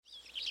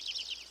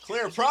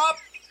Clear prop.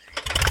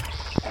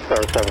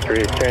 Star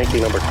 73,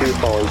 Cherokee number 2,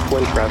 following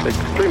twin traffic,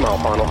 3 mile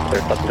final,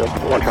 clear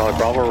Pleasantville. 1 Charlie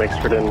Bravo,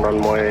 exited in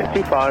runway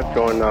 25,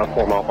 going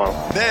 4 mile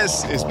final.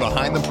 This is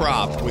Behind the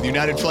Prop with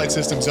United Flight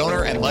Systems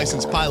owner and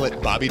licensed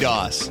pilot Bobby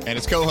Doss and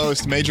his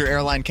co-host, Major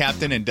Airline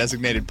Captain and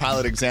designated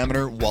pilot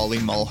examiner Wally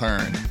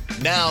Mulhern.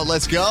 Now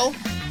let's go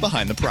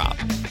Behind the Prop.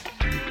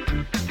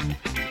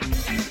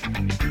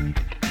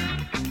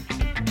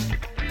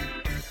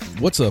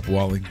 What's up,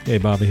 Wally? Hey,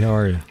 Bobby, how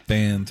are you?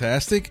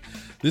 Fantastic.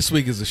 This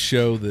week is a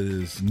show that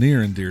is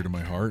near and dear to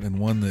my heart and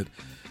one that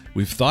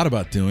we've thought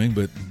about doing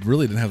but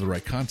really didn't have the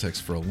right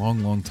context for a long,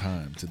 long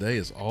time. Today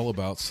is all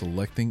about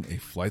selecting a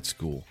flight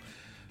school.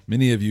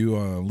 Many of you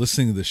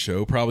listening to this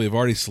show probably have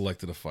already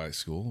selected a flight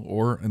school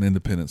or an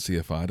independent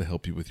CFI to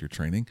help you with your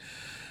training.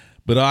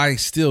 But I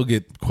still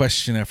get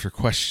question after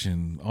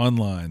question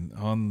online,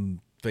 on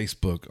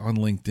Facebook, on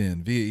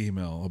LinkedIn, via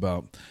email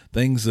about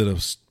things that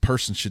a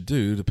person should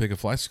do to pick a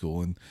flight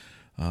school. And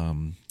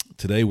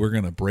today we're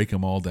going to break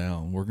them all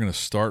down. We're going to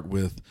start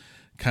with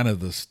kind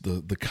of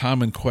the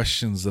common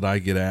questions that I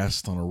get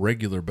asked on a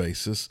regular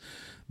basis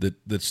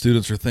that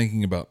students are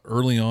thinking about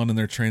early on in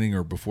their training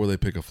or before they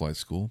pick a flight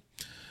school.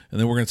 And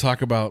then we're going to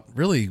talk about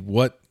really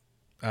what,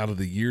 out of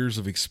the years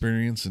of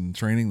experience and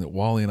training that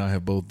Wally and I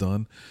have both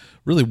done,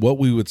 really what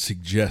we would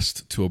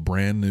suggest to a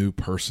brand new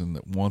person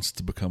that wants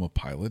to become a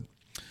pilot.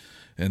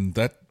 And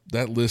that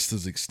list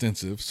is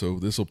extensive, so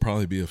this will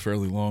probably be a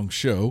fairly long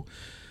show.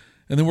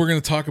 And then we're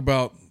going to talk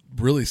about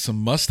really some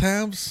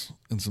must-haves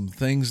and some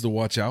things to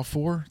watch out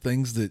for,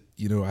 things that,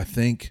 I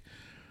think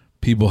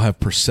people have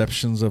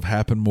perceptions of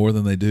happen more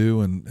than they do,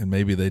 and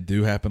maybe they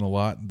do happen a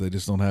lot. They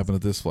just don't happen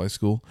at this flight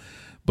school.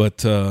 But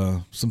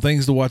some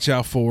things to watch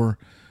out for,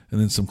 and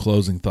then some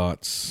closing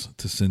thoughts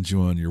to send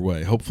you on your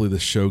way. Hopefully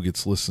this show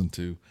gets listened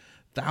to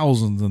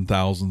thousands and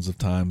thousands of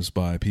times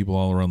by people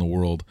all around the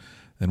world,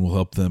 and will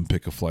help them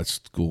pick a flight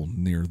school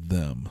near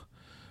them.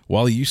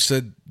 Wally, you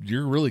said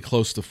you're really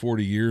close to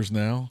 40 years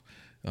now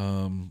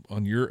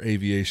on your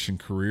aviation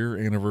career,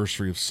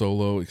 anniversary of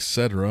solo,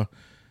 etc.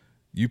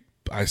 You,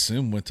 I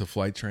assume, went to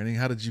flight training.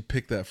 How did you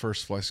pick that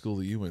first flight school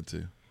that you went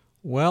to?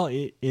 Well,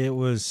 it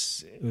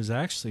was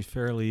actually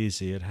fairly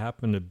easy. It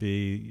happened to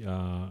be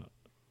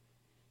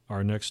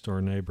our next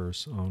door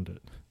neighbors owned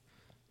it,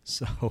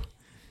 so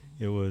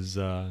it was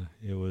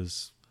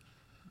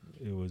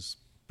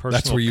personal.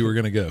 That's where you were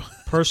going to go.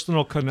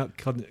 Personal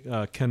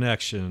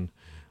connection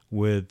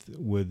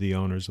with the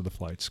owners of the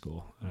flight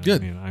school.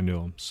 Good. I mean, I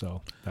knew them,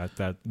 so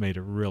that made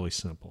it really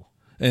simple.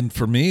 And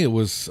for me, it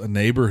was a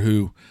neighbor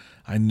who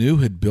I knew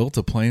had built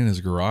a plane in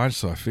his garage,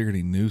 so I figured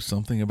he knew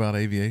something about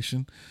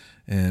aviation.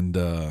 And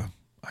I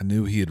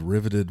knew he had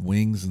riveted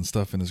wings and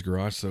stuff in his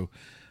garage, so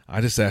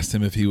I just asked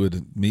him if he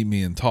would meet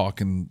me and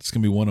talk. And it's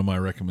going to be one of my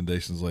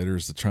recommendations later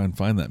is to try and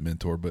find that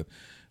mentor. But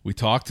we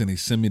talked, and he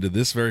sent me to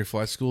this very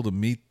flight school to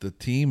meet the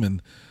team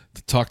and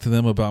to talk to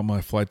them about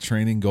my flight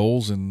training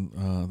goals,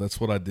 and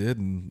that's what I did,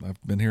 and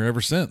I've been here ever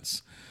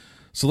since.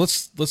 So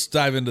let's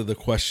dive into the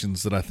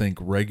questions that I think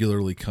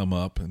regularly come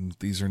up, and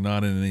these are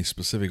not in any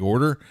specific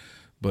order,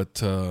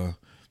 but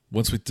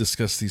once we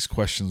discuss these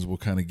questions, we'll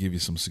kind of give you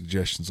some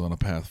suggestions on a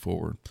path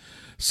forward.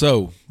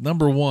 So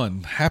number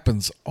one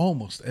happens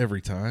almost every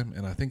time,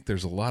 and I think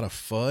there's a lot of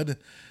FUD,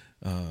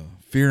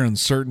 fear,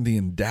 uncertainty,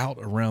 and doubt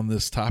around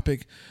this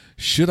topic.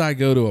 Should I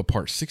go to a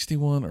Part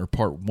 61 or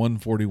Part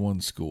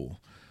 141 school?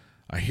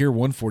 I hear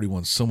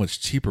 141 so much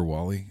cheaper,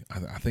 Wally.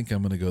 I think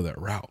I'm going to go that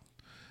route.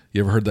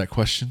 You ever heard that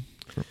question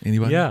from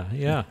anybody?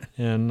 Yeah.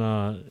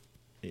 And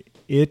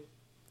it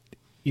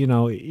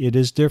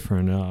is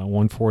different.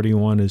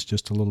 141 is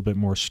just a little bit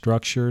more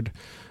structured.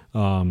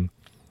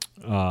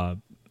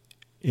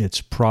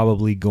 It's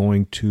probably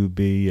going to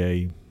be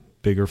a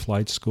bigger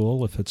flight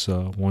school if it's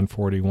a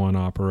 141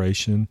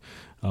 operation.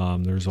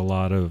 There's a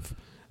lot of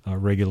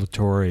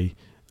regulatory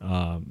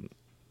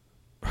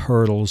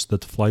hurdles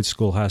that the flight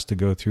school has to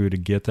go through to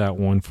get that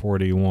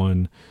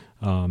 141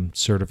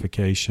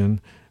 certification.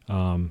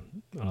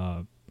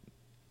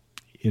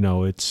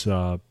 It's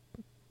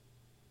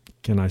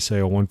can I say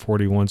a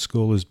 141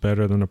 school is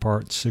better than a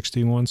Part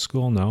 61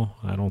 school? No,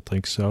 I don't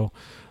think so.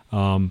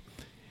 And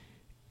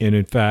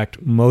in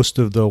fact, most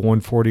of the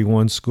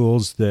 141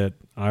 schools that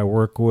I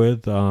work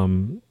with,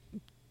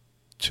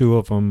 two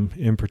of them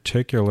in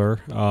particular,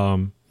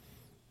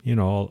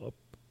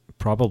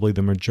 probably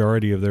the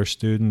majority of their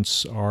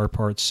students are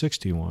Part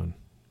 61,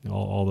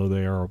 although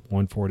they are a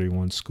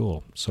 141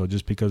 school. So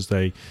just because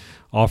they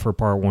offer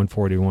Part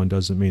 141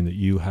 doesn't mean that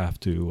you have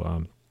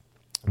to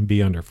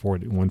be under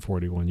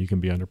 141. You can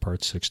be under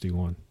Part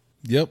 61.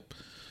 Yep.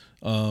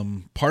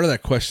 Part of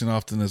that question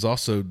often is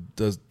also,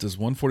 does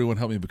 141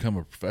 help me become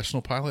a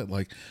professional pilot?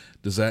 Like,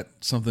 does that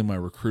something my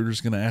recruiter's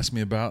going to ask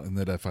me about, and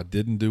that if I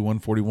didn't do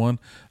 141,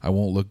 I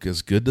won't look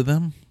as good to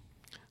them?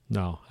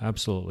 No,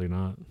 absolutely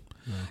not.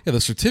 No. Yeah, the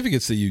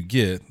certificates that you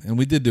get, and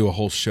we did do a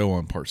whole show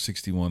on Part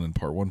 61 and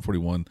Part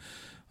 141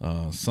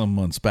 some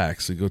months back,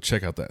 so go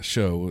check out that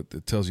show.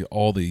 It tells you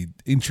all the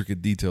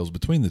intricate details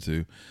between the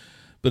two.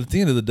 But at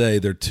the end of the day,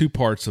 they're two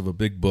parts of a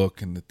big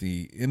book, and at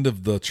the end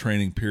of the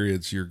training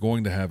periods, you're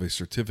going to have a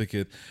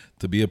certificate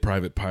to be a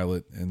private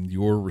pilot, and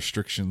your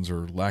restrictions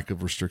or lack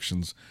of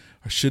restrictions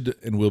should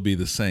and will be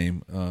the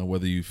same,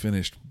 whether you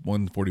finished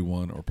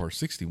 141 or Part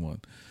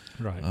 61.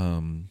 Right.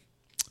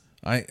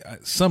 I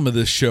some of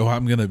this show,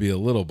 I'm going to be a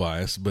little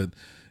biased, but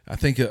I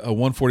think a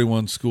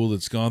 141 school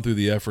that's gone through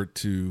the effort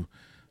to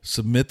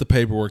submit the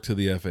paperwork to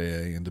the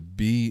FAA and to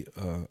be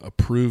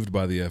approved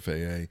by the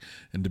FAA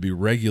and to be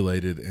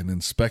regulated and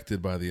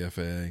inspected by the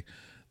FAA,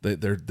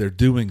 they're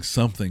doing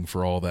something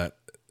for all that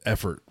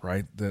effort,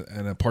 right?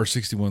 And a Part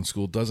 61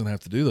 school doesn't have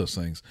to do those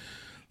things.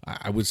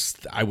 I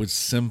would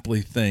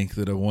simply think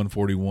that a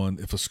 141,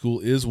 if a school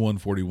is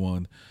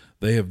 141,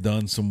 they have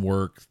done some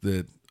work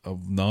that a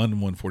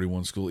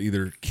non-141 school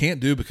either can't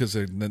do because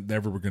they're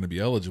never going to be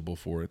eligible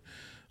for it,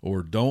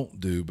 or don't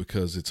do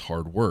because it's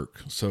hard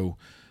work. So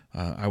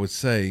I would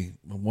say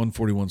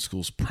 141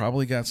 schools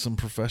probably got some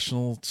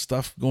professional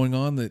stuff going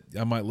on that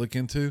I might look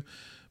into,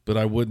 but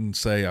I wouldn't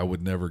say I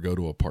would never go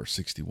to a Part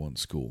 61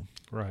 school.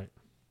 Right.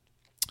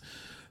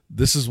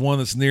 This is one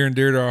that's near and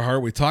dear to our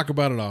heart. We talk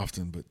about it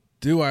often, but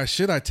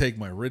should I take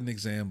my written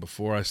exam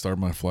before I start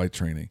my flight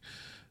training?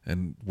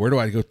 And where do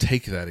I go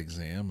take that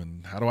exam?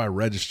 And how do I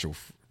register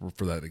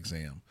for that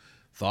exam?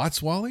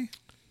 Thoughts, Wally?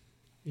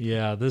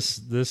 Yeah, this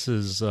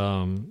is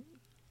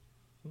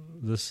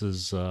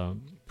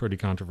pretty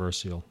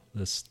controversial.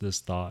 This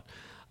thought.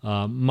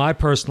 My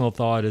personal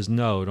thought is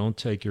no. Don't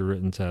take your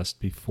written test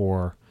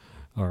before,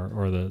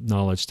 or the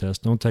knowledge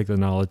test. Don't take the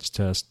knowledge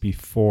test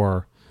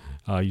before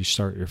you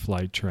start your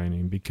flight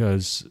training,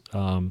 because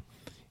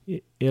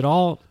it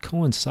all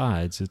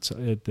coincides.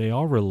 They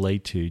all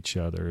relate to each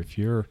other. If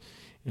you're,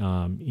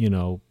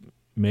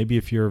 maybe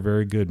if you're a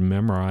very good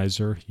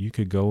memorizer, you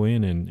could go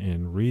in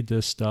and read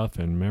this stuff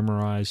and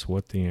memorize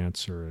what the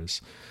answer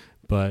is.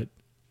 But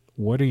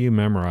what are you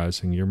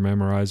memorizing? You're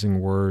memorizing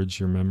words.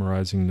 You're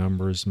memorizing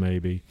numbers,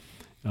 maybe.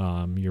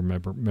 You're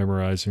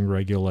memorizing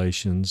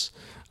regulations,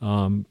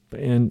 and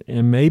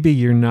maybe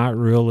you're not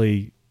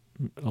really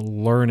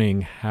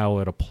learning how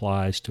it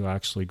applies to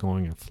actually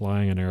going and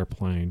flying an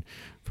airplane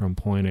from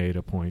point A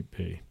to point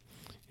B.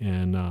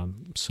 And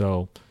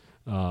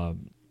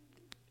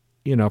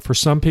for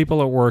some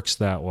people it works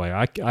that way.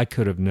 I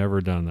could have never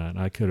done that.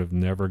 I could have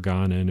never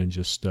gone in and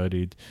just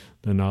studied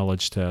the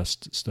knowledge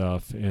test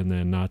stuff and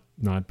then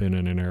not been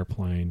in an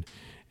airplane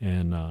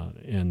and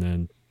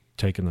then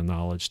taken the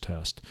knowledge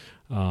test.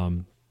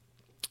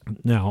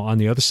 Now, on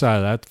the other side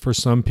of that, for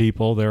some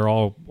people, they're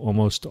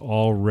almost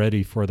all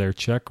ready for their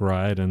check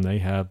ride, and they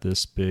have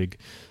this big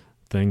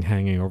thing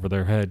hanging over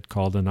their head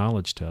called the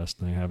knowledge test,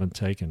 and they haven't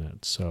taken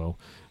it. So,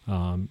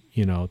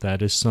 that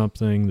is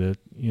something that,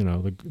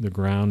 the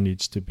ground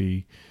needs to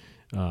be,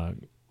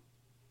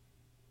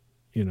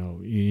 you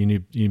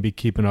need to be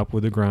keeping up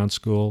with the ground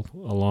school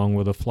along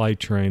with the flight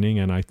training.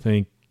 And I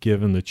think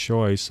given the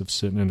choice of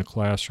sitting in a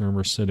classroom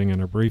or sitting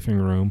in a briefing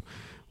room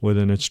with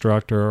an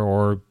instructor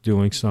or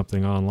doing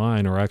something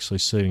online or actually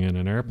sitting in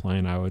an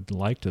airplane, I would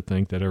like to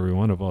think that every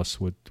one of us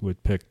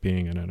would pick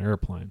being in an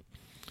airplane.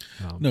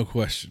 No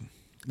question.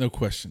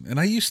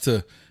 And I used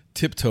to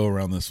tiptoe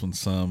around this one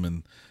some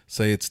and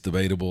say it's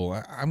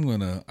debatable.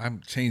 I'm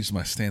changed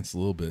my stance a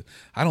little bit.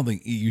 I don't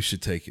think you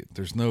should take it.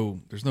 There's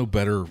no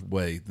better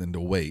way than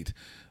to wait,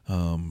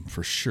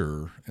 for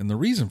sure. And the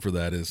reason for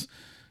that is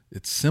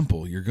it's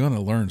simple. You're going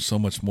to learn so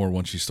much more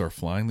once you start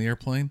flying the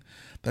airplane.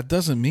 That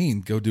doesn't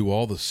mean go do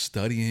all the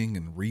studying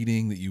and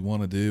reading that you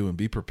want to do and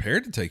be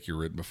prepared to take your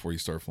written before you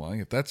start flying.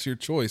 If that's your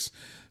choice,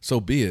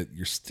 so be it.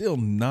 You're still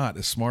not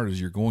as smart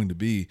as you're going to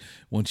be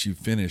once you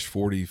finish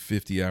 40,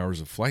 50 hours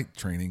of flight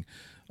training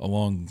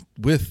along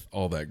with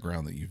all that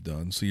ground that you've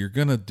done. So you're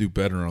going to do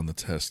better on the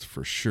test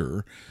for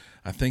sure.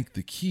 I think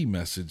the key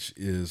message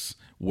is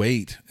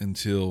wait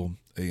until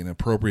an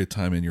appropriate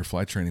time in your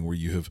flight training where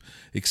you have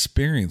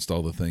experienced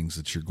all the things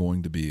that you're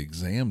going to be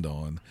examined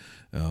on,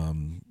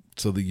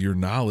 so that your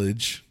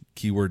knowledge,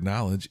 keyword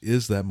knowledge,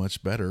 is that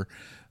much better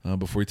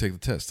before you take the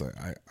test.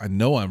 I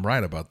know I'm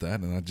right about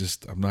that, and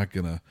I'm not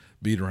going to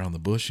beat around the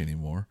bush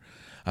anymore.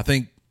 I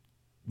think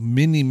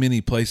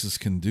many places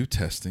can do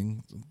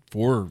testing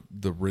for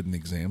the written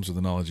exams or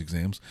the knowledge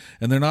exams,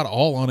 and they're not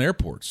all on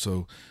airports.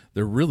 So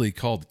they're really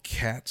called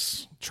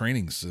CATS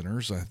training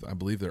centers. I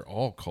believe they're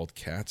all called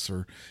CATS,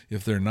 or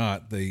if they're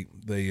not, they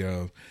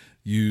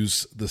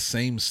use the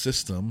same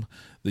system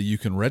that you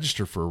can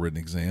register for a written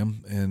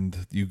exam,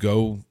 and you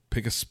go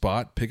pick a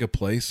spot, pick a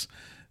place,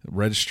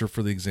 register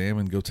for the exam,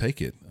 and go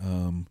take it.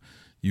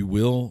 You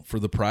will, for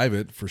the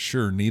private, for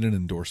sure, need an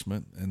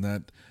endorsement, and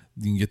that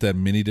you can get that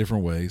many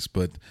different ways.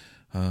 But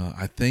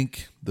I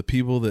think the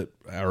people that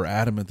are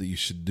adamant that you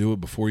should do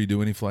it before you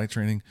do any flight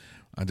training,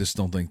 I just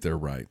don't think they're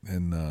right,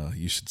 and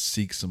you should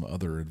seek some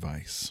other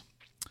advice.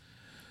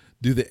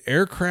 Do the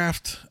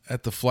aircraft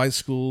at the flight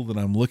school that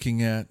I'm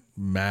looking at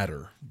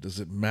matter? Does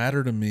it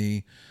matter to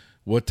me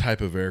what type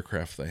of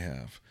aircraft they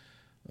have?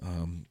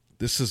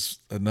 This is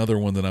another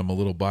one that I'm a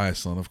little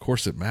biased on. Of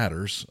course it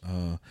matters,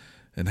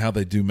 and how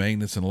they do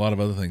maintenance and a lot of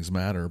other things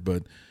matter,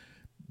 but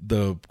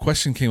the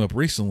question came up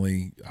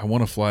recently. I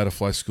want to fly to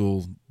flight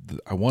school.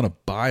 I want to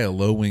buy a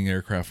low wing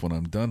aircraft when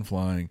I'm done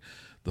flying.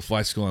 The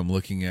flight school I'm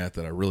looking at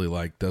that I really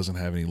like doesn't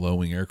have any low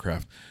wing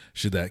aircraft.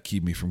 Should that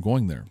keep me from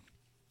going there?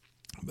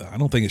 I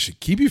don't think it should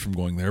keep you from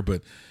going there,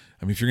 but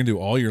I mean, if you're going to do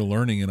all your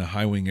learning in a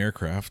high wing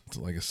aircraft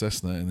like a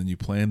Cessna, and then you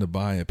plan to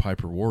buy a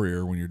Piper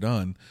Warrior when you're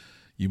done,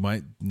 you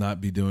might not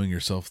be doing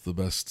yourself the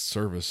best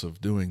service of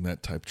doing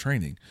that type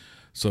training.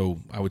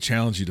 So I would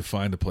challenge you to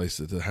find a place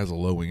that has a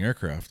low wing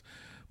aircraft.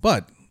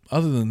 But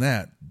other than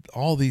that,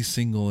 all these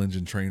single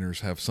engine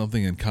trainers have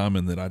something in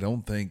common that I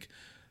don't think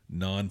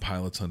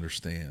non-pilots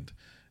understand.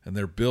 And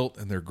they're built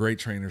and they're great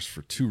trainers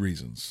for two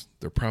reasons.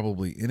 They're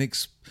probably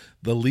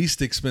the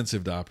least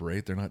expensive to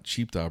operate. They're not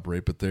cheap to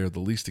operate, but they're the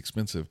least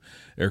expensive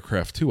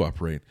aircraft to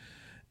operate.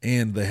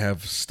 And they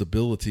have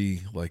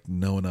stability like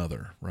no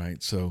other,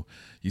 right? So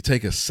you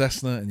take a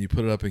Cessna and you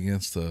put it up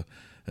against an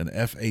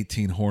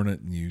F-18 Hornet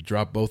and you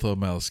drop both of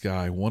them out of the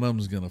sky. One of them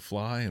is going to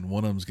fly and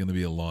one of them is going to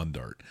be a lawn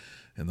dart.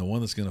 And the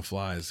one that's going to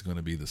fly is going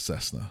to be the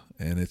Cessna.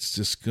 And it's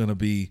just going to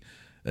be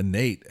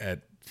innate at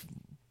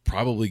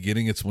probably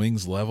getting its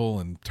wings level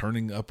and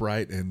turning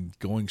upright and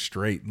going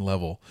straight and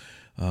level.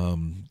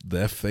 The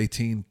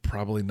F-18,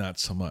 probably not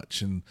so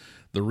much. And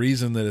the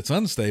reason that it's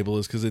unstable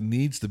is because it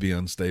needs to be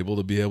unstable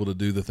to be able to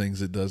do the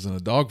things it does in a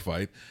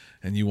dogfight.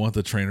 And you want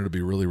the trainer to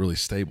be really, really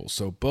stable.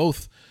 So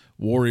both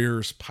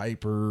Warriors,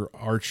 Piper,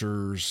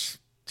 Archers,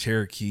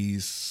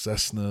 Cherokees,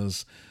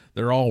 Cessnas,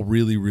 they're all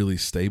really, really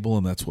stable.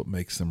 And that's what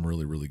makes them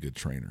really, really good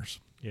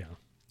trainers. Yeah.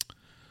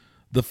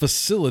 The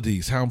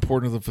facilities, how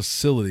important are the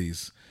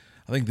facilities?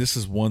 I think this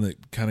is one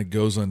that kind of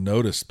goes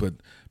unnoticed, but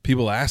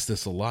people ask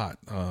this a lot.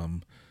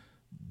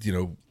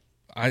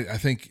 I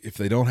think if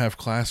they don't have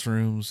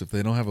classrooms, if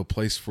they don't have a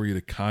place for you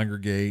to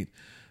congregate,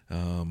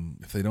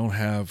 if they don't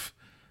have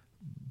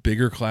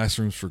bigger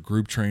classrooms for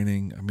group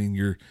training, I mean,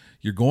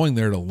 you're going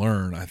there to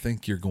learn. I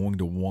think you're going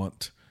to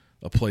want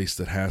a place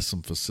that has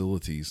some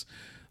facilities.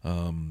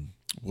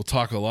 We'll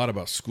talk a lot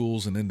about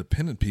schools and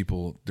independent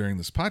people during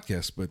this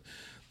podcast, but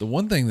the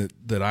one thing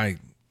that I'm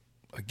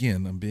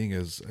being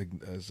as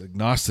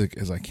agnostic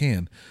as I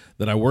can,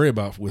 that I worry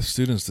about with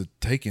students that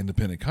take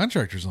independent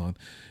contractors on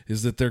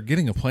is that they're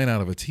getting a plane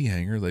out of a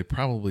T-hangar. They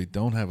probably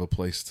don't have a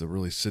place to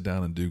really sit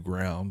down and do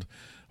ground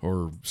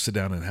or sit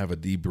down and have a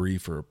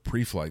debrief or a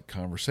pre-flight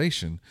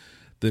conversation.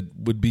 That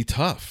would be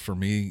tough for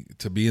me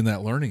to be in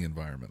that learning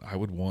environment. I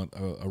would want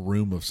a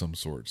room of some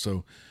sort.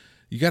 So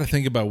you got to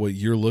think about what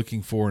you're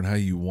looking for and how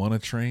you want to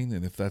train.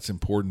 And if that's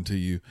important to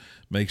you,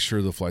 make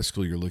sure the flight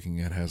school you're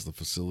looking at has the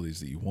facilities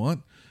that you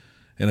want.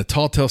 And a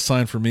tall tale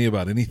sign for me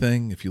about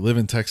anything, if you live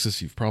in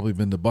Texas, you've probably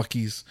been to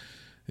Buc-ee's.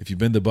 If you've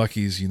been to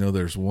Buc-ee's, you know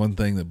there's one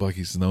thing that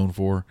Buc-ee's is known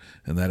for,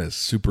 and that is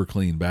super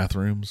clean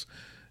bathrooms.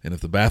 And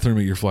if the bathroom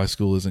at your flight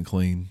school isn't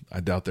clean,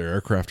 I doubt their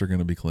aircraft are going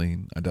to be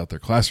clean. I doubt their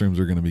classrooms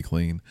are going to be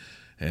clean.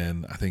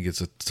 And I think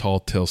it's a tall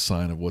tale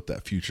sign of what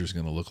that future is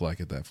going to look like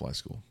at that flight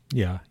school.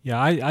 Yeah.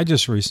 I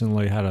just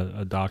recently had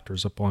a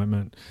doctor's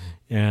appointment,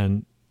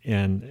 and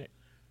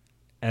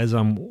as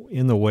I'm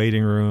in the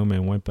waiting room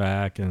and went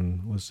back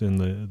and was in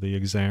the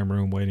exam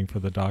room waiting for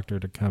the doctor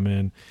to come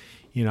in,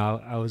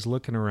 I was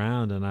looking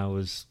around and I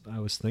was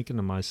thinking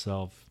to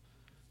myself,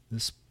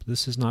 this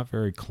is not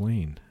very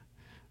clean.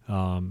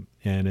 And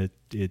it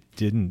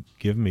didn't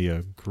give me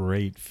a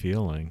great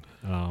feeling.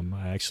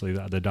 Actually,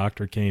 the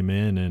doctor came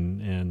in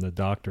and the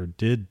doctor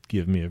did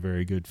give me a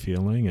very good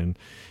feeling, and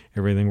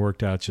everything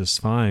worked out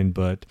just fine.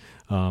 But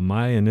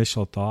my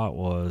initial thought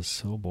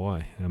was, oh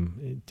boy,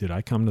 did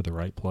I come to the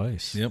right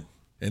place? Yep.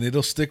 And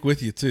it'll stick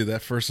with you too.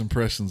 That first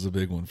impression's a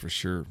big one for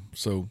sure.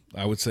 So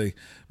I would say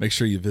make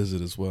sure you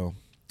visit as well.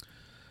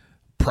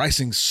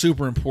 Pricing's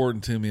super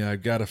important to me.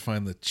 I've got to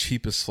find the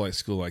cheapest flight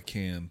school I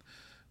can.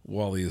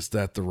 Wally, is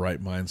that the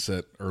right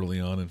mindset early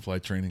on in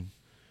flight training?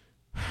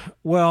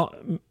 Well,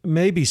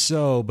 maybe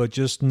so, but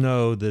just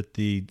know that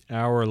the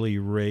hourly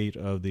rate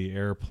of the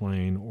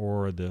airplane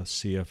or the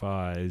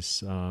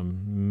CFIs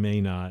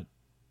may not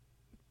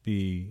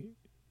be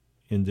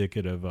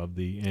indicative of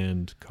the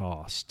end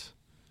cost.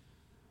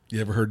 You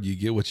ever heard you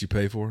get what you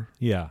pay for?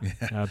 Yeah,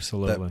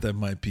 absolutely. That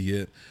might be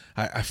it.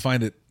 I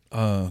find it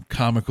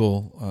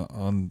comical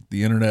on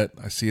the internet.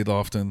 I see it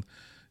often,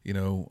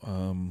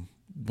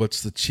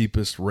 what's the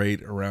cheapest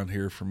rate around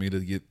here for me to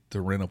get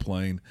to rent a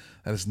plane?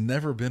 That has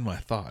never been my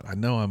thought. I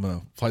know I'm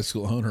a flight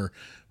school owner,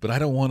 but I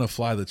don't want to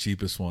fly the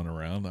cheapest one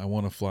around. I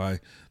want to fly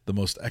the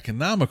most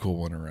economical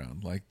one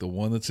around, like the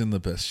one that's in the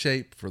best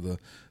shape for the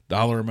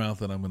dollar amount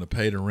that I'm going to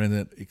pay to rent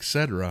it,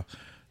 etc.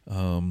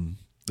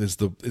 Is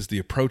the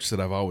approach that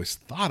I've always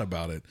thought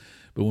about it.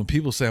 But when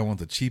people say I want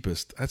the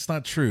cheapest, that's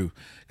not true.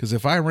 Because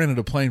if I rented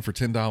a plane for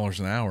 $10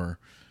 an hour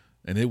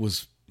and it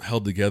was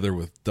held together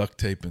with duct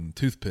tape and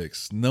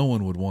toothpicks, no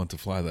one would want to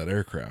fly that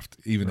aircraft,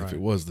 even if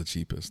it was the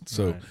cheapest.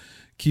 So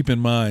keep in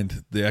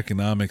mind the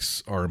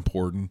economics are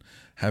important.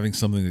 Having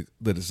something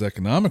that is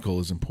economical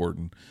is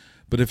important.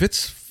 But if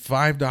it's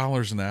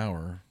 $5 an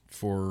hour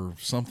for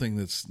something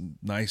that's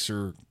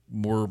nicer,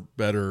 more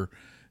better,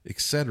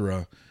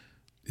 etc.,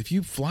 if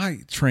you fly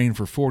train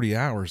for 40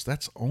 hours,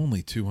 that's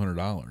only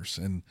 $200.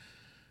 And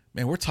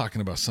man, we're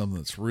talking about something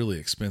that's really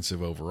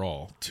expensive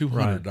overall.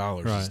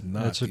 $200 is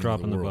not That's a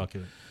drop in the world.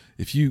 bucket.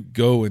 If you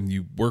go and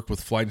you work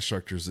with flight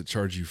instructors that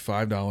charge you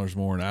 $5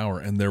 more an hour,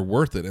 and they're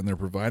worth it, and they're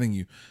providing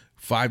you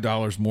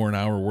 $5 more an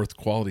hour worth of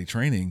quality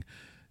training,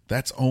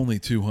 that's only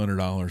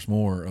 $200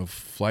 more of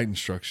flight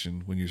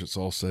instruction when it's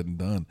all said and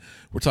done.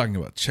 We're talking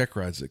about check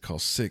rides that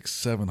cost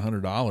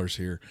 $600-700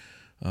 here.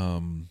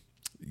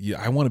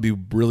 I want to be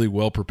really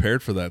well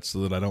prepared for that so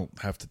that I don't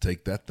have to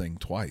take that thing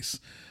twice.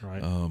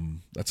 Right.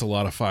 That's a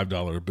lot of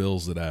 $5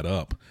 bills that add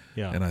up.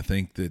 Yeah. And I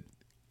think that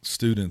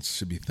students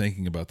should be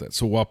thinking about that.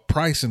 So while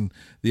price and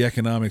the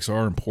economics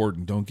are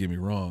important, don't get me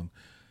wrong,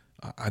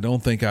 I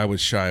don't think I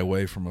would shy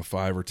away from a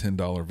 $5 or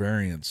 $10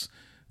 variance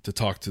to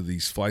talk to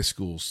these flight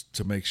schools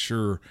to make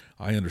sure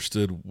I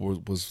understood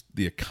was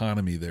the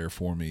economy there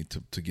for me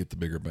to get the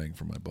bigger bang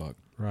for my buck.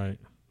 Right.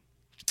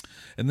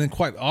 And then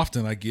quite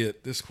often I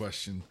get this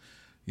question,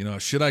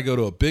 should I go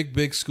to a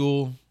big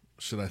school?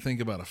 Should I think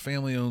about a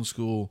family-owned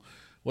school?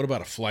 What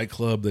about a flight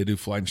club? They do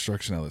flight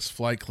instruction out of this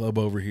flight club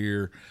over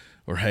here.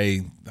 Or,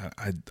 hey,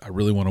 I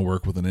really want to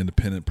work with an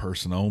independent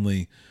person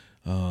only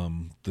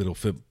that'll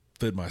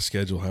fit my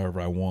schedule however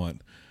I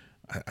want.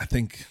 I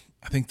think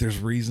there's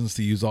reasons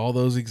to use all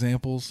those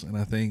examples, and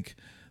I think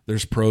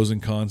there's pros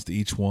and cons to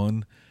each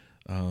one.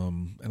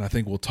 And I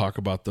think we'll talk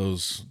about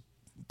those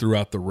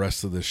throughout the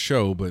rest of this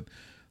show, but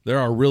there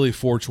are really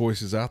 4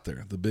 choices out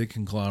there. The big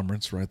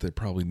conglomerates, right? They're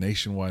probably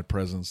nationwide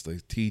presence. They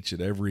teach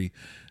at every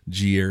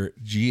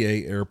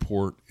GA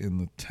airport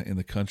in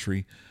the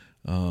country.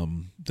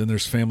 Then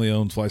there's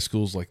family-owned flight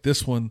schools like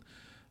this one.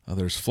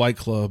 There's flight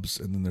clubs,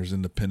 and then there's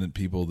independent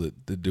people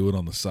that do it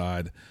on the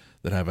side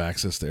that have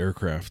access to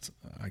aircraft.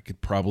 I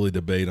could probably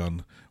debate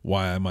on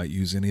why I might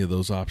use any of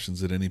those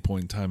options at any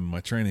point in time in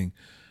my training,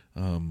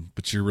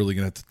 but you're really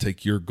going to have to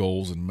take your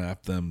goals and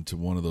map them to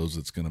one of those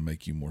that's going to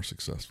make you more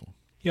successful.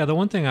 Yeah, the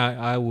one thing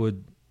I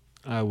would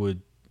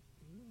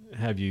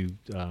have you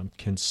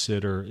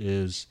consider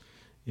is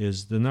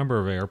the number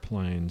of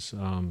airplanes.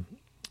 When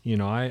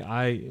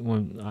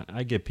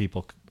I get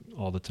people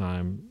all the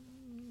time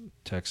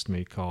text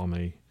me, call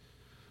me,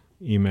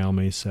 email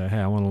me, say, hey,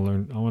 I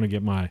want to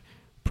get my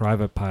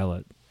private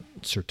pilot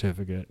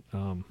certificate.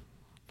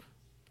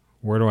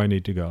 Where do I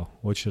need to go?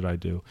 What should I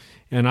do?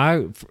 And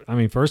I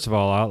mean, first of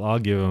all, I'll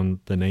give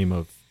them the name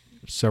of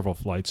several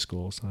flight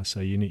schools. I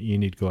say you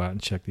need to go out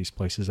and check these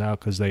places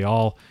out because they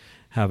all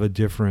have a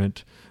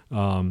different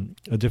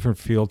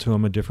feel to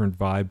them, a different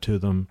vibe to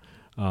them,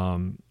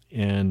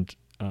 and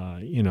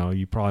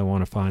you probably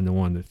want to find the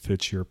one that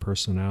fits your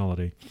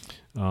personality.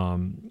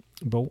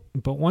 But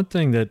one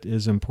thing that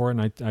is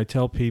important, I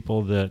tell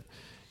people that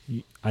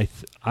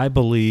I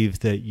believe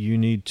that you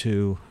need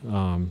to,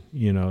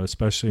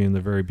 especially in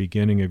the very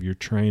beginning of your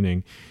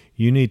training,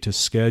 you need to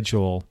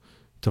schedule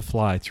to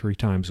fly 3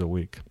 times a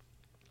week,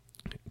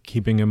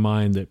 keeping in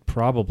mind that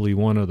probably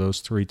one of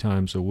those 3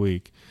 times a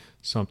week,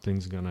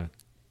 something's going to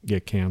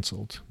get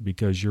canceled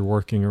because you're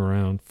working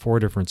around 4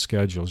 different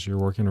schedules. You're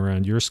working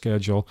around your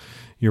schedule,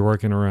 you're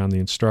working around the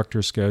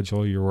instructor's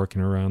schedule, you're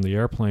working around the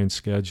airplane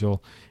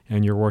schedule,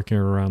 and you're working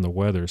around the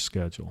weather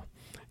schedule.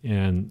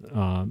 And,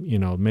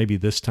 maybe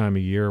this time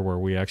of year where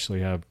we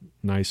actually have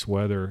nice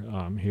weather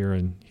here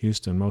in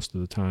Houston most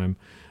of the time,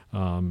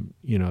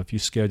 if you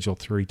schedule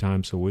 3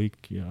 times a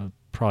week,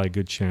 probably a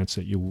good chance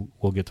that you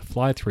will get to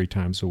fly 3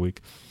 times a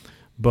week.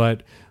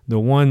 But the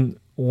one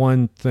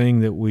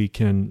thing that we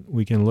can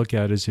look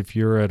at is if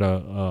you're at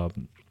a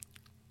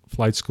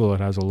flight school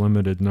that has a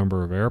limited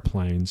number of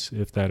airplanes,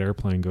 if that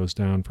airplane goes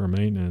down for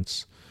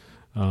maintenance,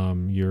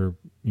 your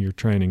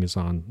training is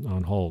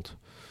on hold.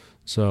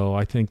 So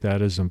I think that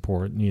is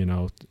important.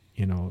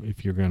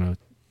 If you're going to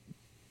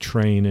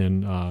train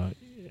in a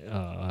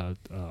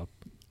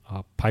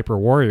Piper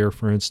Warrior,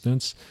 for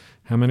instance,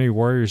 how many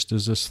Warriors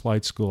does this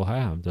flight school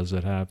have? Does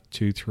it have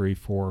 2, 3,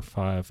 4,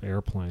 5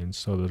 airplanes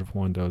so that if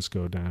one does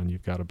go down,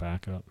 you've got a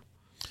backup?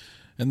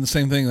 And the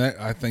same thing,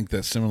 I think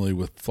that similarly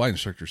with flight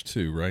instructors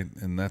too, right?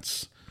 And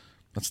that's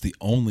the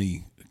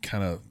only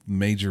kind of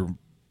major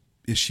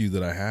issue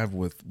that I have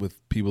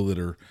with people that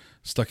are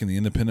stuck in the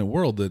independent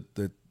world,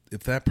 that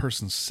if that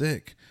person's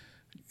sick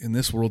in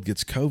this world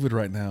gets COVID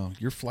right now,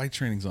 your flight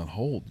training's on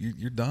hold.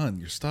 You're done.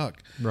 You're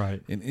stuck.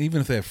 Right. And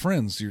even if they have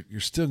friends, you're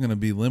still going to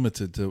be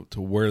limited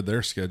to where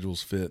their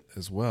schedules fit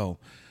as well.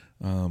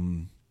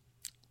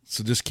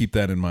 So just keep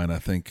that in mind. I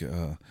think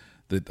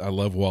that I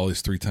love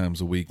Wally's 3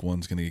 times a week.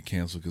 One's going to get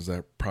canceled because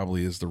that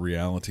probably is the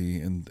reality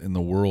in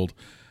the world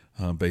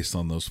based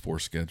on those 4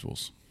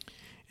 schedules.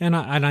 And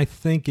I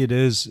think it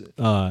is,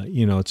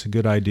 it's a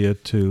good idea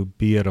to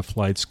be at a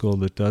flight school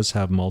that does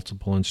have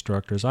multiple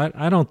instructors.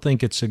 I don't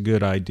think it's a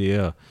good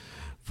idea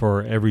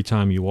for every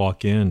time you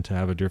walk in to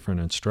have a different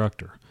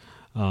instructor.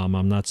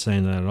 I'm not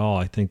saying that at all.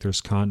 I think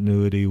there's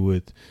continuity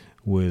with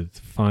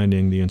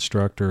finding the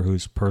instructor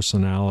whose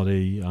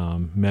personality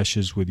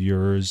meshes with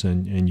yours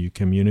and you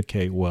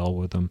communicate well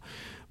with them.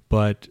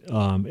 But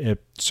at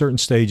certain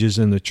stages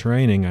in the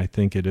training, I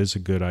think it is a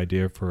good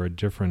idea for a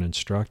different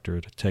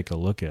instructor to take a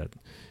look at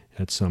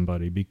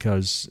somebody,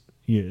 because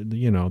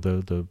you know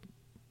the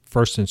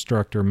first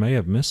instructor may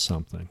have missed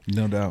something.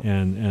 No doubt.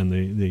 And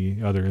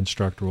the other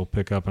instructor will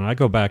pick up. And I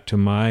go back to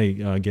my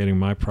getting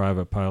my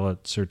private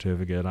pilot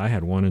certificate. I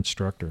had one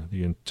instructor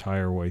the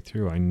entire way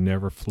through. I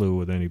never flew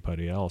with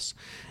anybody else.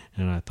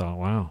 And I thought,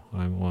 wow,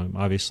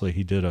 obviously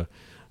he did a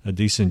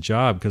decent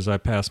job because I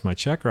passed my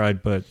check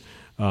ride, but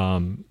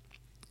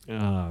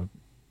I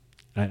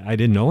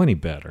didn't know any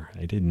better.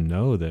 I didn't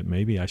know that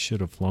maybe I should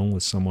have flown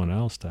with someone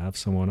else to have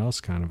someone else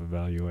kind of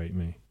evaluate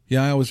me.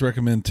 Yeah, I always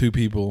recommend two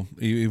people,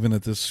 even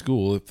at this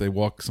school. If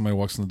somebody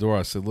walks in the door,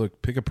 I said,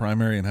 look, pick a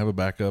primary and have a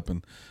backup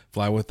and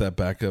fly with that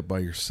backup by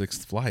your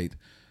sixth flight,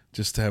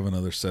 just to have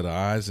another set of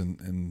eyes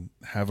and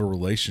have a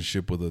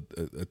relationship with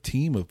a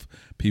team of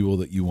people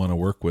that you want to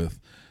work with.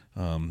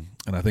 And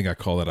I think I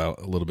call that out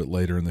a little bit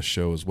later in the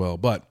show as well.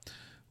 But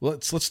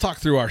let's talk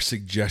through our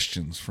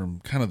suggestions from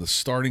kind of the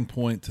starting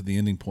point to the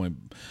ending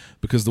point,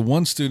 because the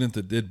one student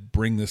that did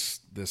bring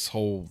this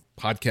whole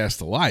podcast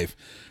to life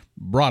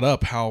brought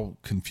up how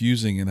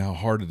confusing and how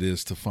hard it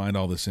is to find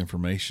all this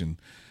information.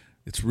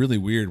 It's really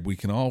weird. We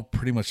can all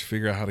pretty much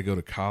figure out how to go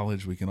to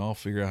college. We can all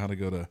figure out how to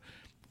go to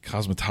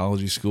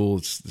cosmetology school.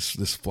 It's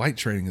this flight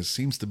training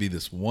seems to be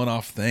this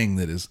one-off thing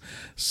that is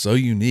so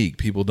unique.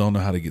 People don't know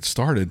how to get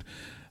started,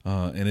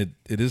 and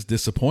it is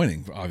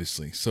disappointing,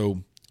 obviously.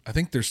 So I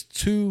think there's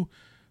two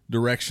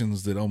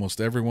directions that almost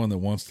everyone that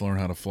wants to learn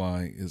how to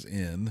fly is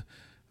in.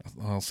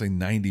 I'll say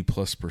 90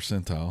 plus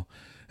percentile.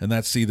 And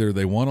that's either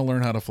they want to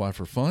learn how to fly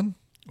for fun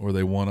or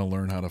they want to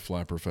learn how to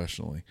fly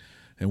professionally.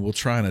 And we'll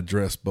try and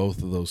address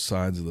both of those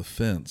sides of the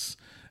fence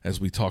as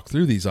we talk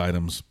through these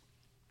items.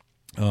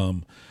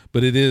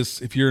 But it is,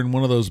 if you're in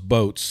one of those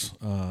boats,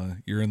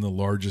 you're in the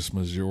largest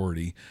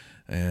majority.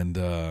 And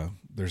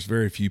there's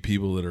very few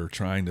people that are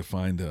trying to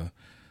find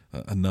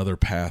another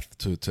path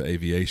to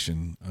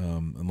aviation,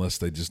 unless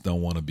they just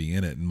don't want to be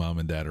in it and mom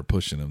and dad are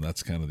pushing them.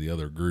 That's kind of the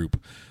other group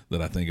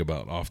that I think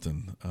about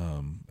often,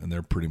 and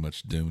they're pretty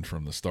much doomed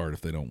from the start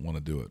if they don't want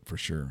to do it, for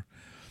sure.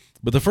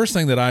 But the first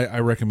thing that I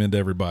recommend to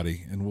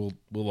everybody, and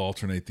we'll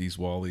alternate these,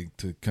 Wally,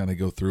 to kind of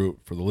go through it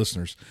for the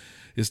listeners,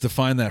 is to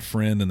find that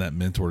friend and that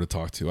mentor to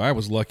talk to. I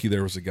was lucky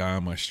there was a guy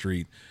on my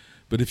street,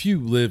 but if you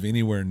live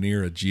anywhere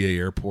near a GA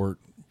airport,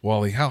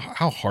 Wally, how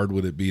hard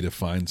would it be to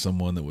find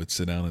someone that would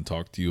sit down and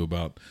talk to you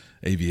about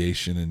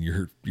aviation and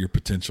your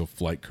potential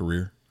flight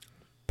career?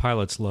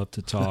 Pilots love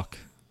to talk.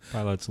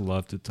 Pilots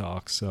love to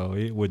talk, so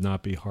it would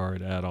not be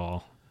hard at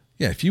all.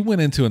 Yeah, if you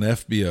went into an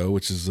FBO,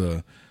 which is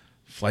a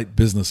flight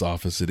business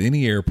office at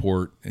any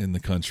airport in the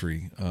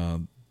country,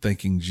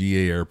 thinking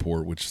GA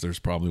airport, which there's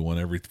probably one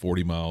every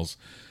 40 miles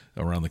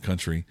around the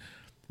country,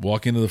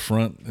 walk into the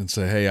front and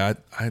say, hey,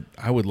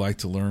 I would like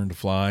to learn to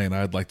fly, and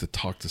I'd like to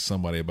talk to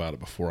somebody about it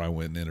before I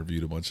went and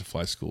interviewed a bunch of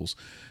flight schools.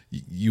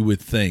 You would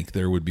think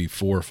there would be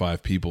 4 or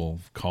 5 people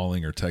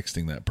calling or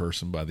texting that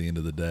person by the end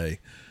of the day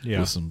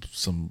with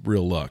some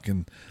real luck.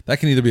 And that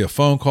can either be a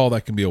phone call,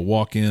 that can be a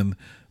walk-in,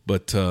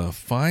 but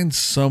find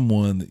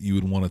someone that you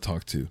would want to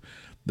talk to.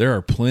 There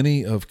are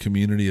plenty of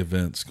community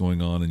events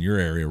going on in your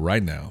area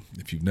right now.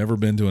 If you've never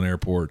been to an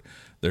airport,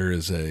 there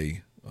is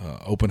a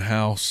open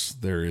house.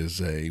 There is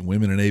a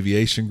women in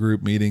aviation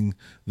group meeting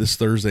this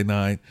Thursday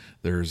night.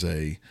 There's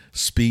a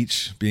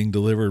speech being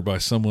delivered by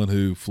someone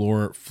who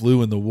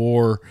flew in the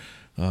war.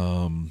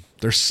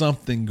 There's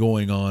something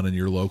going on in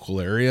your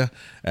local area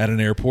at an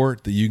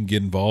airport that you can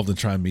get involved and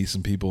try and meet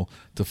some people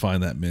to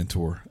find that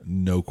mentor.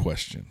 No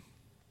question.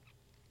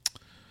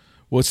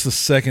 What's the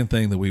second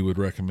thing that we would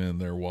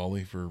recommend there,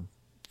 Wally, for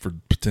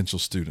potential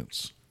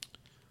students?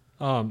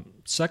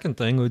 Second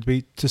thing would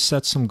be to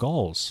set some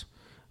goals.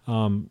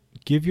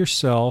 Give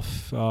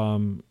yourself,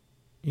 some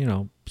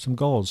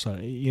goals.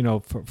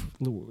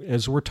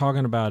 As we're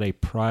talking about a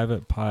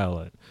private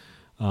pilot,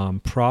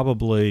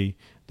 probably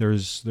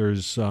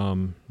there's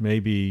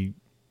maybe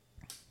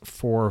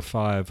 4 or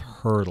 5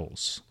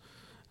 hurdles.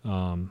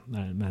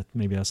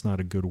 Maybe that's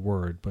not a good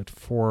word, but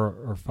 4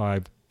 or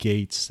 5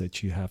 gates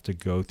that you have to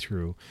go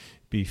through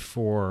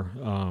before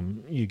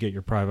you get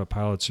your private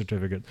pilot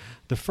certificate.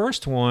 The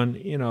first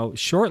one,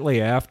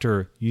 shortly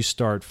after you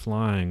start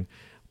flying,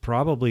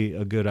 probably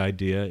a good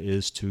idea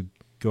is to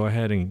go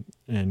ahead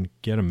and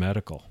get a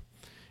medical.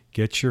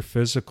 Get your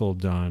physical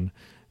done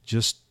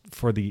just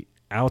for the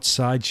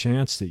outside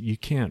chance that you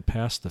can't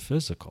pass the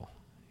physical.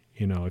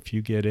 If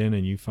you get in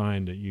and you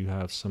find that you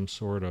have some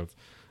sort of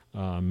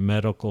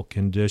medical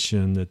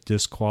condition that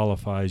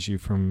disqualifies you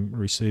from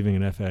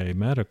receiving an FAA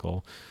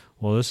medical,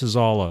 well, this is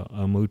all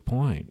a moot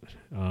point.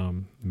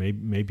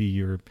 Maybe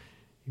you're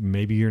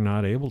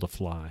not able to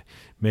fly.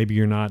 Maybe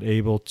you're not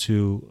able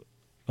to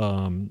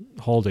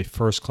hold a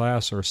first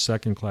class or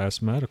second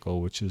class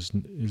medical, which is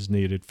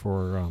needed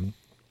for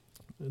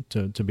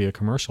to be a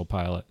commercial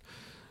pilot.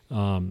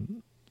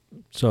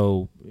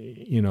 So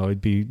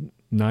it'd be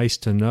nice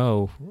to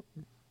know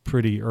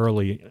pretty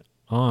early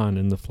on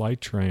in the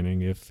flight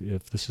training if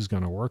this is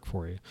going to work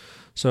for you.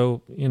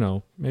 So,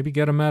 maybe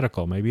get a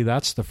medical. Maybe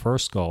that's the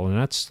first goal, and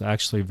that's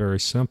actually very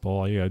simple.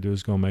 All you got to do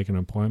is go make an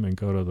appointment,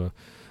 go to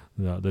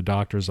the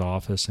doctor's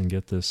office and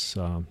get this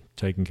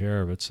taken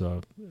care of. It's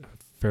a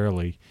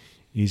fairly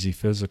easy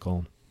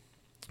physical.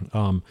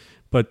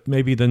 But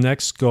maybe the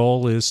next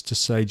goal is to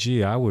say,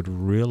 gee, I would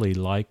really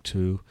like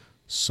to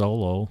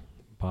solo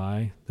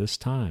by this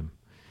time.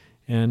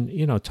 And,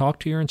 talk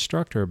to your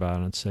instructor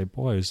about it and say,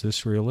 boy, is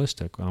this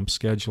realistic? I'm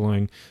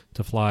scheduling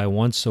to fly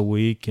once a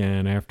week,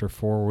 and after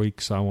 4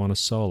 weeks, I want to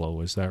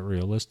solo. Is that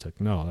realistic?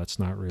 No, that's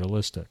not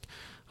realistic.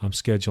 I'm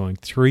scheduling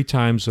 3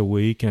 times a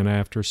week, and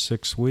after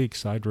 6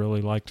 weeks, I'd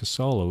really like to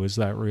solo. Is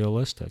that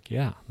realistic?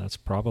 Yeah, that's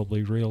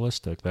probably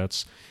realistic.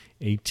 That's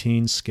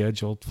 18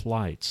 scheduled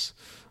flights,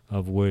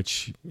 of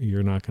which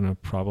you're not going to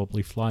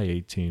probably fly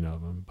 18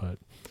 of them, but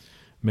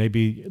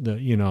maybe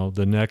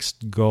the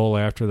next goal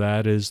after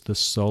that is the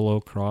solo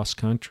cross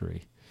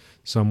country.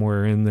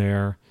 Somewhere in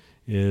there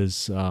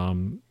is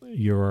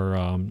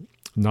your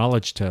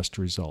knowledge test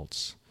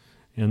results,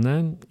 and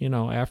then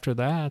after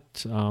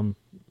that,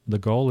 the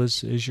goal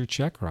is your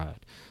check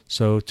ride.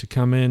 So to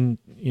come in,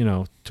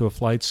 to a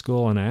flight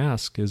school and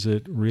ask, is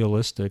it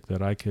realistic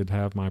that I could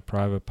have my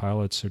private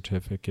pilot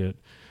certificate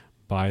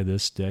by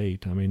this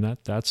date? I mean,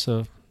 that's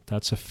a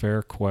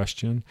fair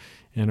question,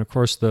 and of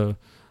course the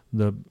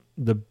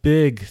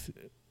big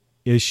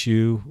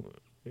issue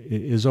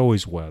is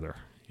always weather.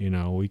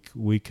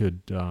 We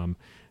could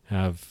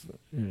have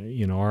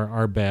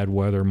our bad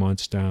weather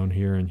months down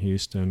here in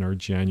Houston are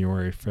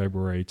January,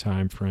 February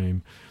time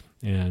frame,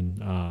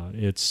 and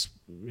it's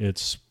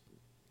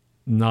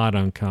not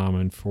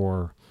uncommon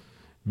for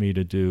me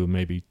to do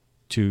maybe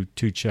two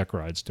check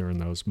rides during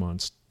those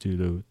months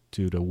due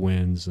to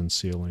winds and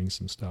ceilings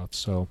and stuff.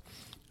 So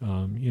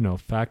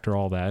factor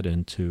all that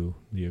into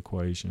the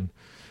equation.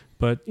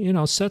 But,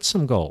 set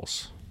some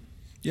goals.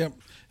 Yep.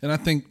 And I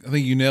think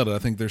you nailed it. I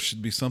think there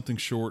should be something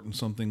short and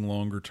something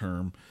longer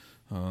term.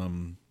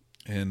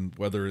 And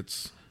whether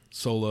it's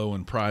solo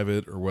and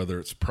private or whether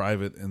it's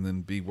private and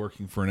then be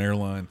working for an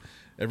airline,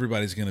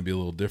 everybody's going to be a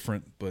little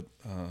different. But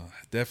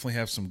definitely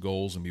have some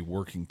goals and be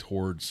working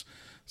towards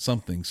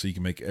something so you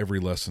can make every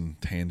lesson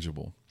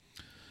tangible.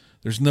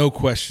 There's no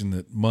question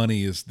that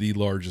money is the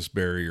largest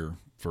barrier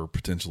for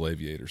potential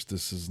aviators.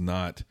 This is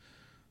not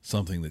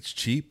something that's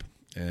cheap.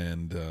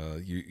 And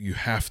you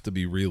have to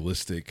be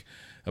realistic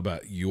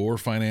about your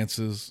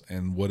finances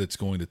and what it's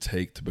going to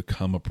take to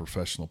become a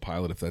professional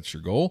pilot if that's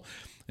your goal.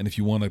 And if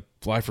you want to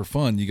fly for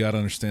fun, you got to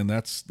understand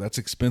that's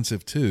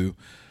expensive too.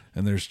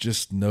 And there's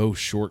just no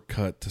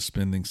shortcut to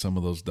spending some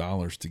of those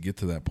dollars to get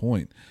to that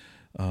point.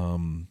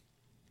 And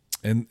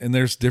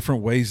there's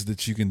different ways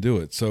that you can do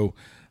it. So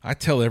I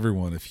tell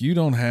everyone, if you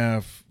don't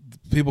have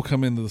people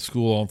come into the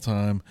school all the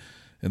time,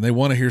 and they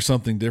want to hear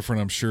something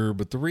different, I'm sure.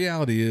 But the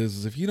reality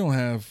is if you don't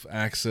have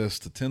access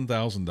to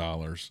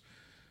 $10,000,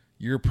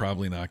 you're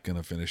probably not going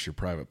to finish your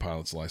private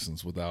pilot's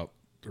license or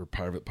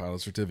private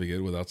pilot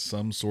certificate without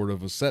some sort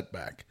of a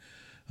setback.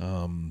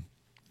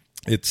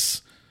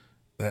 That's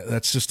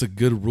just a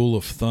good rule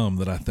of thumb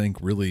that I think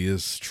really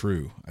is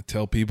true. I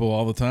tell people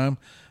all the time,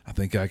 I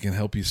think I can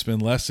help you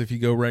spend less if you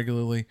go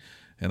regularly.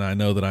 And I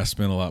know that I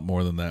spent a lot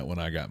more than that when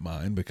I got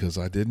mine because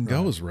I didn't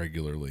go as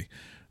regularly.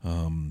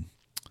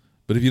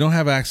 But if you don't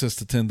have access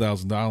to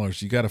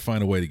 $10,000, you got to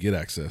find a way to get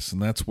access. And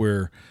that's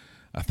where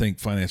I think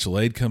financial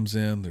aid comes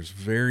in. There's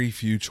very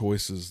few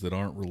choices that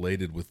aren't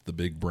related with the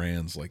big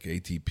brands like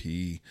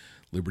ATP,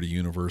 Liberty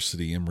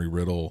University,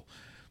 Embry-Riddle.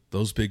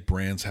 Those big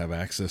brands have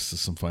access to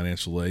some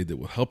financial aid that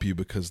will help you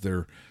because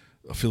they're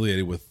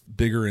affiliated with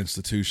bigger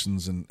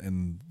institutions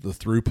and the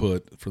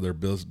throughput for their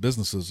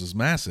businesses is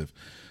massive.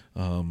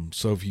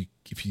 So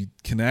if you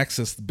can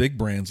access the big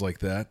brands like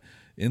that,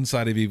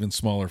 inside of even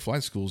smaller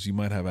flight schools, you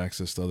might have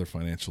access to other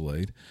financial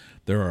aid.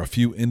 There are a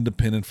few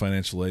independent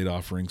financial aid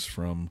offerings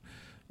from,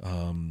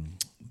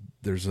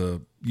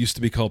 used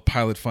to be called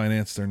Pilot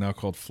Finance. They're now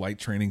called Flight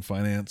Training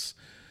Finance.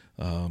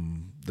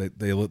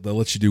 They'll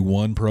let you do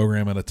one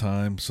program at a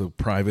time, so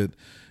private,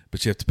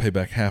 but you have to pay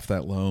back half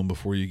that loan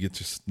before you get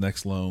your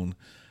next loan.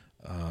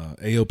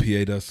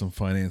 AOPA does some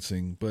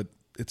financing, but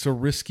it's a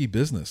risky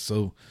business.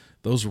 So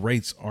those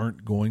rates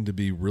aren't going to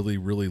be really,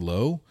 really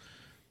low.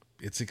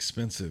 It's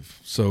expensive.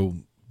 So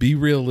be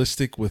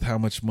realistic with how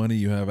much money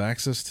you have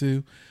access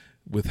to,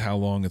 with how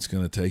long it's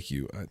going to take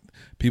you.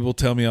 People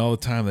tell me all the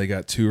time they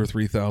got $2,000 or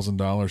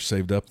 $3,000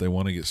 saved up. They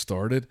want to get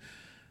started.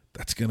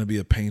 That's going to be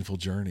a painful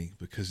journey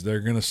because they're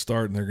going to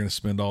start and they're going to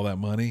spend all that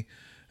money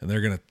and they're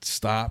going to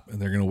stop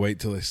and they're going to wait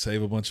till they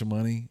save a bunch of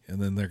money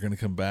and then they're going to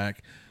come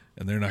back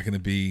and they're not going to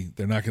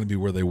be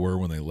where they were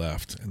when they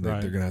left, and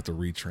they're going to have to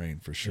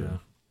retrain for sure. Yeah.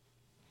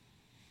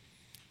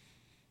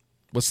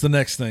 What's the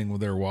next thing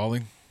there,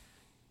 Wally?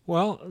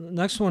 Well, the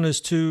next one is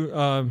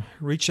to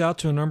reach out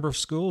to a number of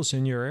schools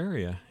in your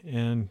area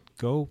and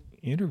go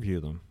interview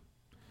them.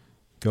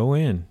 Go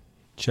in,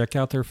 check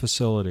out their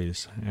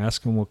facilities,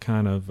 ask them what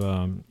kind of,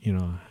 how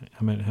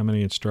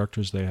many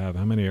instructors they have,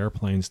 how many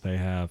airplanes they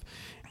have,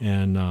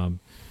 and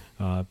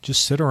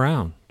just sit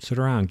around,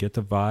 get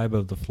the vibe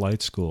of the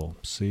flight school,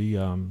 see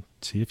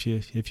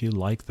if you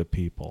like the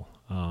people.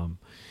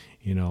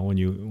 When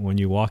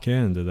you walk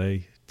in, do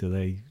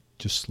they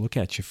just look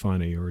at you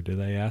funny, or do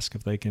they ask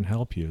if they can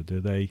help you? Do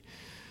they?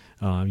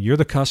 You're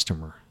the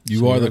customer.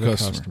 You are the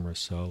customer.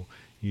 So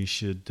you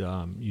should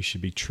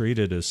be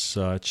treated as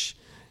such.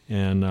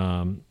 And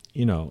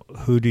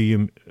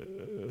who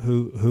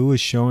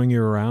is showing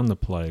you around the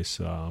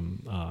place?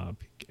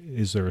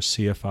 Is there a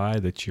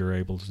CFI that you're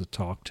able to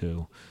talk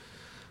to?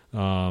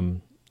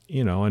 And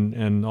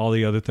all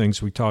the other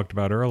things we talked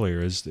about earlier.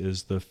 Is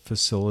the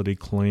facility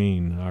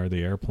clean? Are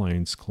the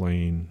airplanes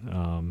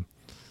clean?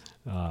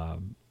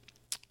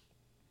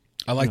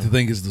 I like to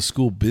think, is the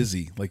school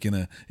busy, like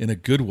in a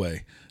good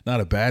way,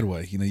 not a bad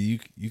way.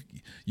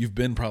 You've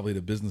been probably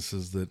to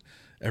businesses that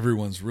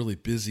everyone's really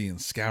busy and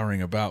scouring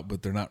about,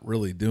 but they're not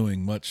really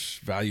doing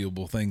much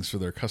valuable things for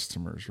their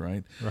customers,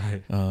 right?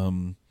 Right.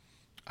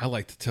 I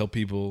like to tell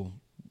people,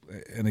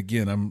 and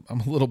again, I'm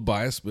a little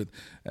biased, but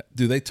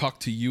do they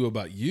talk to you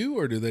about you,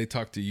 or do they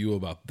talk to you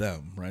about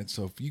them, right?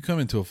 So if you come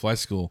into a flight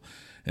school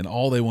and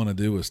all they want to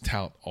do is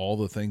tout all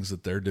the things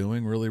that they're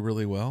doing really,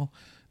 really well,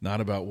 not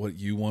about what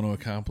you want to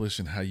accomplish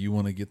and how you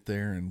want to get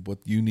there and what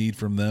you need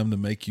from them to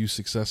make you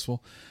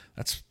successful,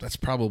 that's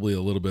probably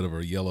a little bit of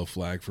a yellow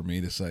flag for me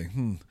to say,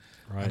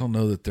 right. I don't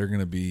know that they're going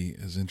to be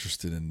as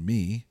interested in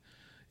me.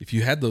 If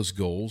you had those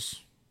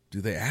goals,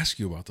 do they ask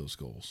you about those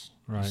goals?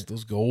 Right.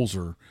 Those goals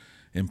are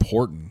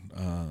important,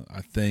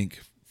 I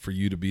think, for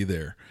you to be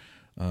there.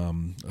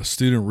 A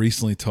student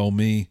recently told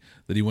me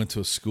that he went to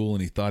a school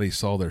and he thought he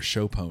saw their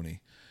show pony.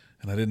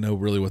 And I didn't know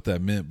really what that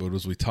meant, but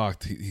as we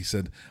talked, he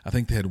said, I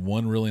think they had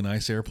one really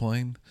nice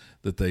airplane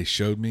that they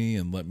showed me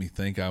and let me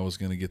think I was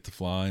going to get to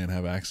fly and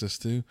have access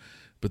to,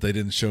 but they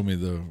didn't show me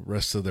the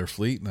rest of their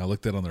fleet. And I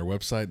looked at it on their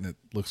website, and it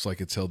looks like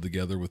it's held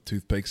together with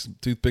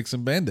toothpicks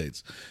and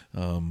Band-Aids.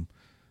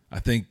 I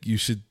think you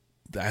should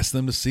ask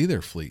them to see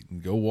their fleet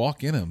and go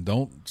walk in them.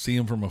 Don't see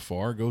them from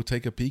afar. Go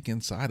take a peek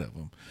inside of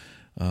them.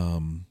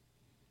 And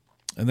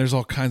there's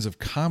all kinds of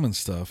common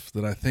stuff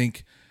that I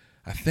think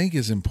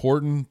is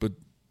important, but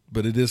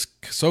it is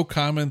so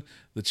common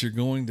that you're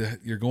going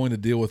to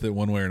deal with it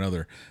one way or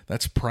another.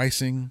 That's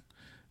pricing,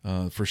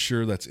 for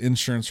sure. That's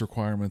insurance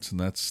requirements, and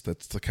that's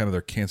the kind of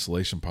their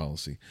cancellation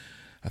policy.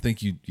 I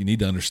think you need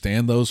to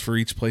understand those for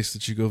each place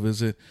that you go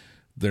visit.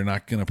 They're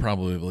not going to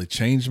probably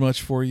change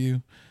much for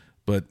you,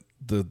 but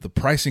the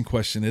pricing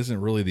question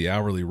isn't really the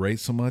hourly rate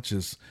so much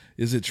as,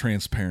 is it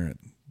transparent?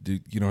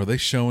 Are they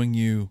showing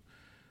you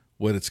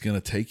what it's going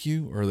to take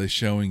you, or are they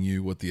showing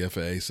you what the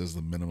FAA says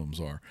the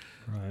minimums are?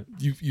 Right.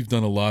 You've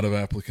done a lot of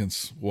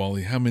applicants,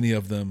 Wally. How many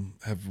of them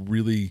have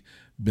really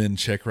been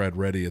check ride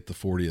ready at the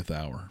 40th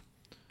hour?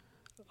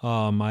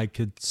 I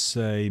could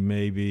say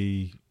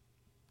maybe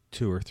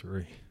 2 or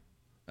 3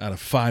 out of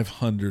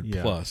 500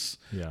 plus.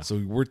 Yeah.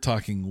 So we're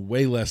talking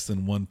way less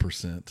than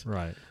 1%.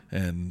 Right.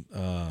 And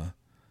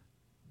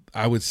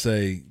I would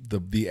say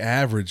the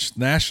average,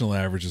 national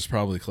average, is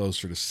probably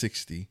closer to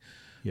 60.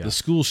 Yeah. The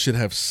schools should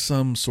have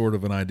some sort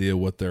of an idea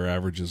what their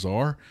averages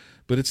are,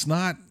 but it's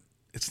not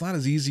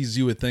as easy as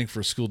you would think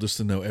for a school just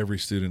to know every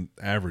student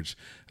average.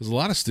 There's a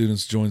lot of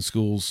students join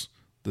schools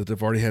that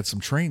have already had some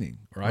training,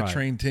 or I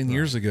trained 10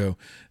 years ago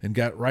and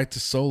got right to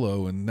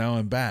solo, and now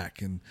I'm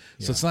back. And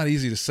so it's not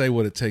easy to say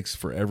what it takes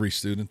for every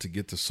student to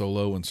get to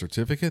solo and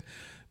certificate,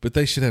 but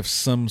they should have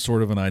some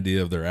sort of an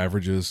idea of their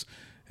averages,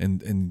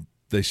 and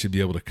they should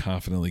be able to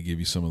confidently give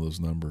you some of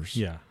those numbers.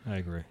 Yeah, I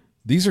agree.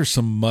 These are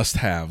some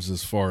must-haves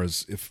as far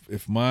as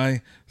if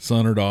my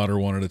son or daughter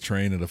wanted to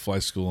train at a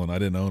flight school and I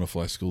didn't own a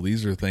flight school,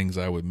 these are things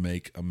I would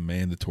make a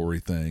mandatory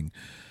thing.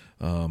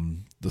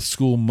 The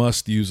school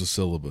must use a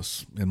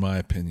syllabus, in my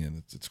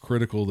opinion. It's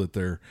critical that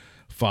they're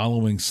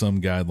following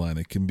some guideline.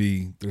 It can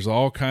be, there's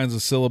all kinds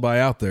of syllabi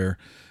out there,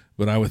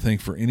 but I would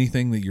think for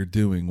anything that you're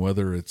doing,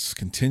 whether it's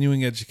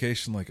continuing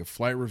education like a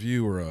flight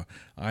review or a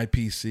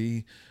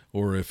IPC,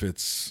 or if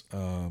it's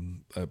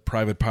a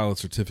private pilot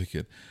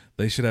certificate,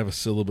 they should have a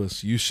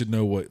syllabus. You should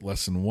know what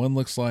lesson 1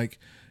 looks like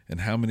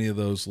and how many of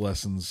those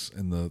lessons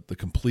and the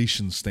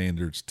completion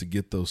standards to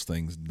get those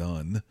things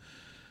done.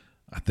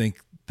 I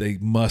think they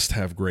must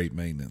have great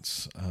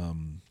maintenance.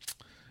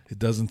 It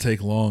doesn't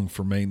take long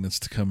for maintenance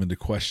to come into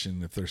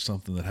question if there's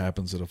something that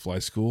happens at a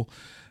flight school,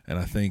 and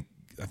I think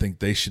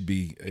they should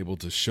be able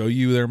to show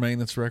you their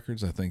maintenance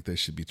records. I think they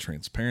should be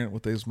transparent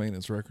with those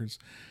maintenance records.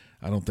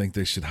 I don't think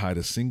they should hide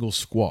a single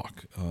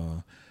squawk.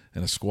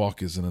 And a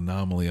squawk is an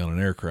anomaly on an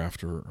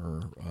aircraft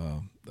or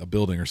a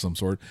building or some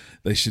sort.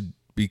 They should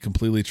be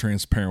completely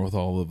transparent with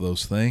all of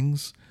those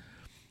things.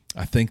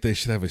 I think they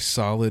should have a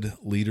solid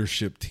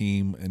leadership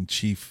team and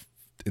chief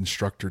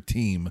instructor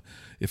team,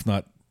 if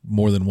not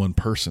more than one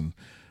person.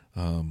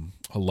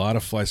 A lot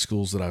of flight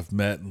schools that I've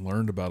met and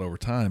learned about over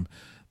time,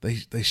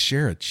 they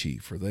share a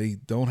chief, or they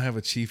don't have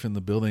a chief in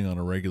the building on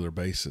a regular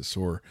basis,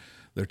 or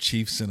their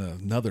chief's in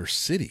another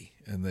city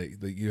and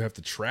you have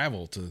to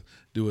travel to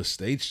do a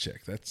stage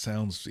check. That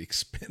sounds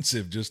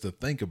expensive just to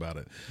think about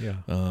it. Yeah.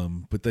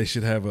 But they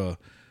should have a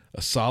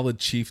a solid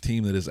chief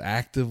team that is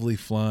actively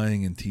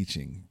flying and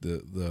teaching.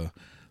 The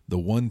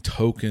one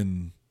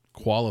token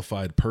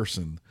qualified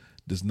person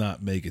does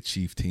not make a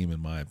chief team,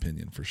 in my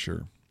opinion, for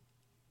sure.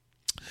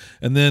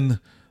 And then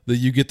that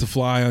you get to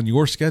fly on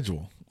your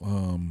schedule.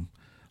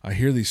 I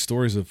hear these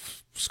stories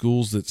of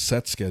schools that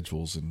set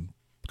schedules and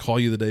call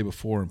you the day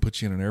before and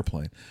put you in an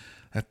airplane.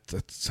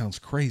 That sounds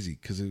crazy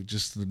because it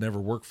just would never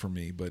work for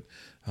me, but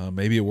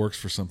maybe it works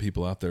for some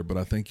people out there. But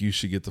I think you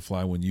should get to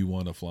fly when you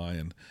want to fly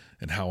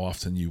and how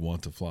often you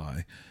want to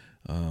fly.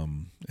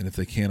 And if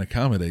they can't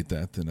accommodate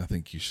that, then I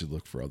think you should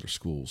look for other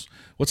schools.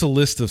 What's a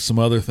list of some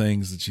other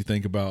things that you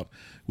think about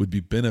would be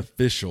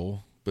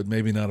beneficial, but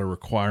maybe not a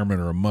requirement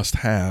or a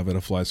must-have at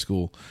a flight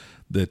school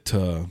that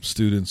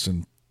students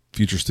and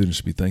future students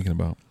should be thinking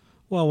about?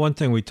 Well, one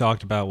thing we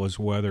talked about was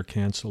weather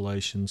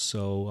cancellation.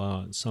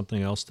 So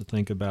something else to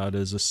think about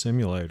is a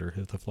simulator.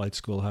 If the flight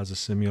school has a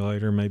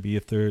simulator, maybe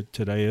if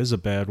today is a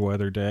bad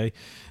weather day,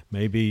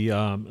 maybe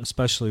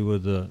especially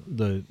with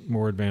the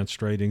more advanced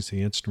ratings,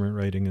 the instrument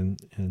rating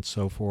and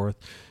so forth,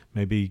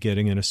 maybe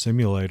getting in a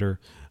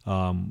simulator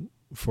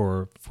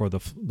for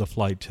the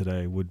flight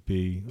today would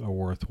be a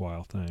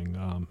worthwhile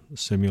thing.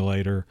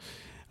 Simulator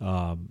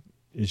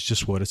is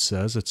just what it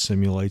says. It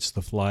simulates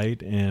the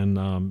flight,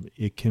 and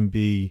it can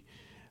be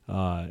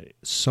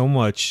so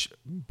much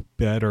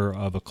better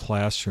of a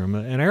classroom.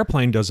 An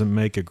airplane doesn't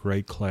make a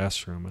great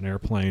classroom. An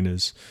airplane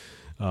is,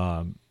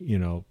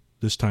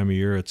 this time of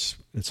year it's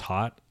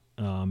hot,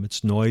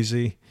 it's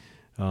noisy.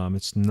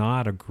 It's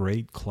not a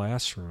great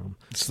classroom.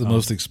 It's the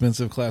most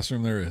expensive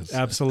classroom there is.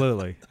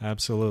 Absolutely.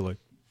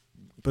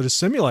 But a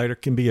simulator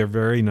can be a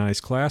very nice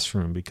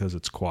classroom because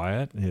it's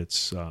quiet,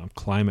 it's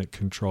climate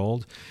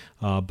controlled,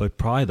 but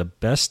probably the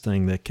best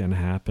thing that can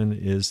happen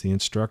is the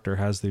instructor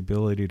has the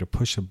ability to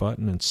push a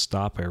button and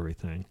stop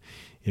everything.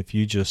 If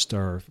you just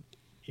are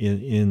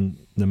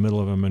in the middle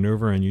of a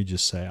maneuver and you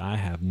just say, I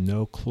have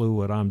no clue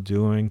what I'm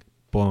doing,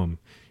 boom,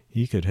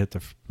 you could hit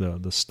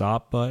the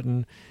stop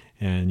button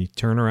and you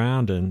turn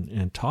around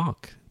and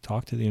talk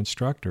to the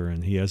instructor,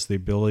 and he has the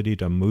ability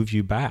to move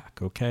you back.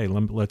 Okay,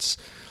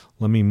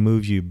 let me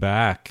move you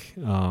back,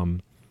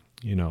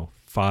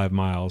 5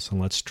 miles,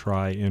 and let's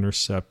try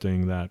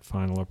intercepting that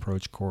final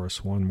approach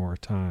course one more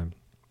time.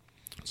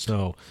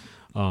 So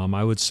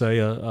I would say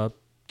a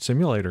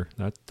simulator.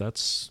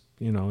 That's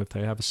if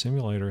they have a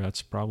simulator,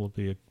 that's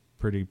probably a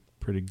pretty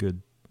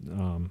good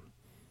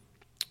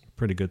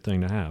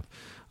thing to have.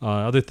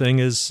 Other thing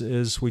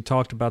is we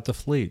talked about the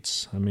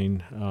fleets. I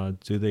mean,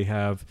 do they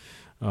have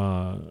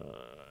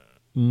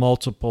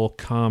multiple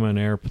common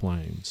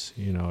airplanes?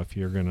 If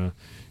you're going to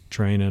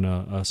train in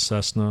a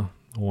Cessna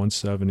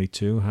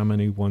 172, how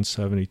many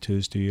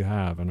 172s do you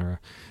have? And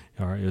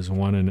is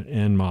one an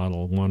N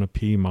model, one a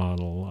P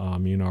model?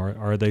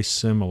 Are they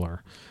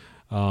similar?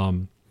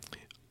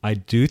 I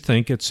do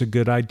think it's a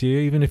good idea,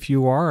 even if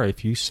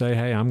you say,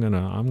 hey, I'm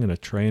gonna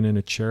train in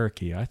a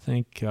Cherokee. I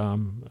think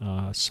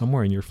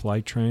somewhere in your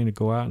flight training to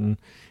go out and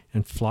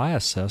fly a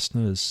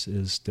Cessna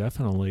is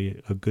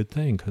definitely a good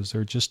thing because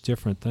there are just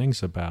different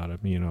things about it.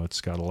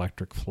 It's got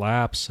electric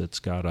flaps, it's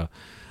got a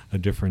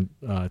different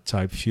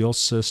type fuel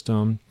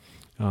system,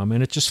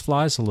 and it just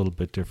flies a little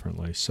bit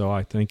differently. So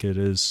I think it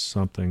is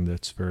something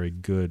that's very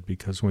good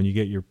because when you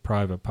get your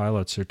private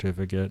pilot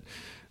certificate,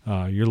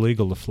 you're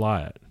legal to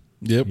fly it.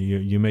 Yep.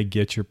 You may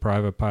get your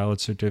private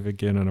pilot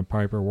certificate in a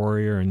Piper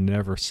Warrior and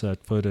never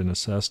set foot in a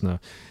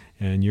Cessna,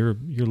 and you're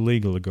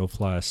legal to go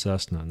fly a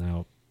Cessna.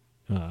 Now,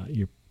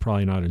 you're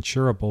probably not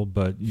insurable,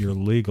 but you're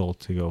legal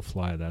to go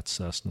fly that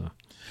Cessna.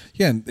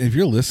 Yeah, and if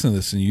you're listening to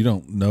this and you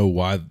don't know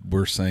why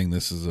we're saying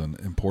this is an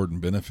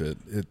important benefit,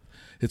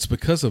 it's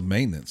because of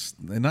maintenance,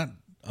 and not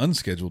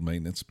unscheduled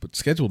maintenance, but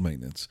scheduled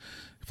maintenance.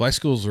 Flight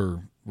schools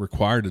are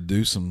required to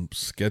do some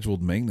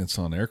scheduled maintenance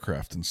on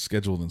aircraft and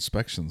scheduled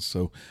inspections.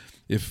 So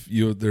if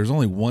there's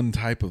only one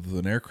type of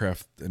an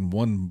aircraft and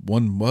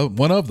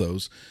one of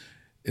those,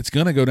 it's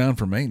going to go down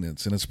for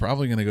maintenance, and it's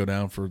probably going to go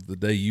down for the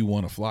day you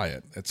want to fly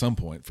it at some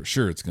point. For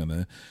sure it's going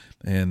to.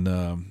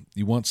 And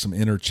you want some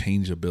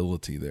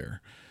interchangeability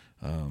there.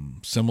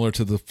 Similar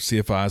to the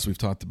CFIs we've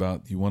talked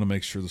about, you want to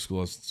make sure the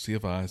school has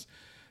CFIs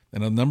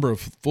and a number of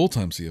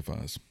full-time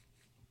CFIs.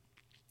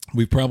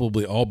 We've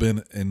probably all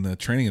been in a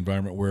training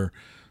environment where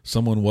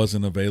someone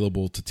wasn't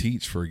available to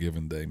teach for a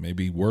given day.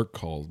 Maybe work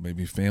called,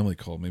 maybe family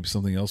called, maybe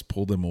something else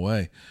pulled them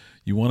away.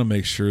 You want to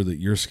make sure that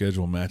your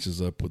schedule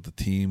matches up with the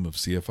team of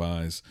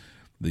CFIs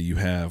that you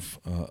have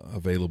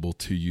available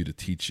to you to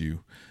teach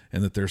you,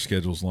 and that their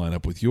schedules line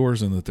up with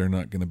yours, and that they're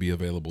not going to be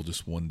available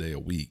just one day a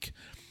week.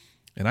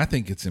 And I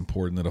think it's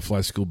important that a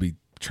flight school be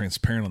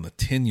transparent on the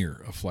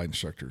tenure of flight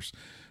instructors.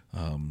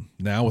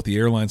 Now with the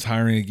airlines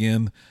hiring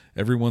again,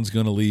 everyone's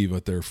going to leave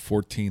at their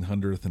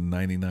 1400th and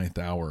 99th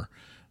hour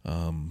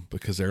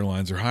because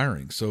airlines are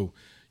hiring. So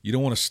you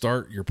don't want to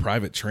start your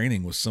private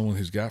training with someone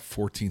who's got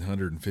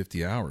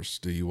 1,450 hours,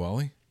 do you,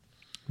 Wally?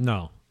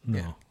 No.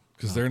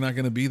 Because they're not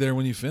going to be there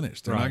when you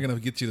finish. They're not going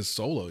to get you to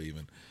solo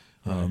even.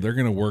 They're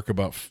going to work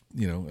about,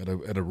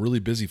 at a really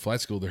busy flight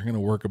school, they're going to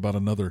work about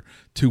another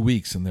 2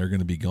 weeks and they're going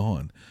to be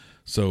gone.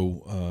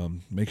 So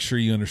make sure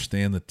you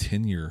understand the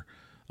tenure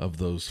of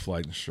those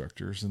flight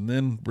instructors, and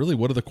then really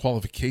what are the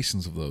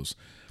qualifications of those.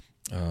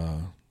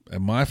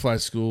 At my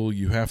flight school,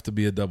 you have to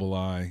be a double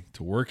I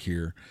to work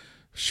here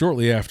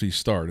shortly after you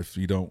start if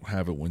you don't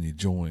have it when you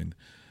join.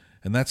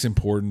 And that's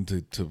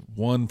important to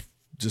one,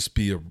 just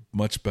be a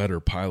much better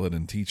pilot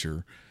and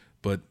teacher,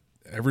 but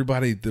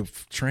everybody that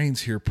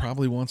trains here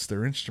probably wants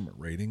their instrument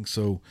rating,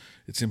 so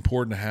it's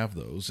important to have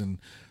those. And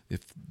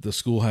if the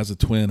school has a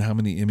twin, how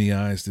many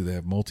MEIs do they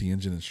have,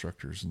 multi-engine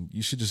instructors? And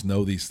you should just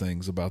know these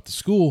things about the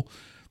school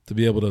to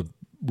be able to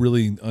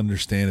really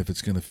understand if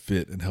it's going to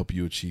fit and help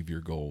you achieve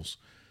your goals.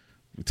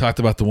 We talked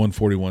about the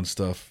 141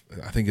 stuff.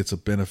 I think it's a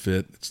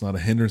benefit. It's not a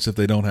hindrance if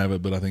they don't have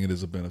it, but I think it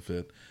is a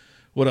benefit.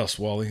 What else,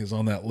 Wally, is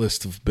on that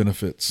list of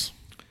benefits?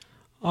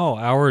 Oh,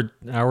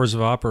 hours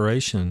of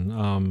operation.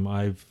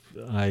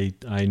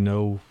 I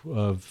know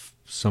of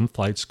some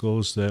flight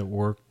schools that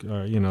work.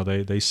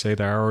 They say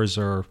the hours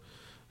are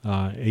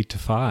 8 to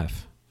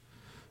 5.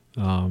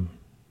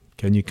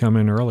 Can you come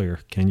in earlier?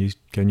 Can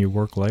you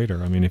work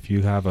later? I mean, if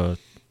you have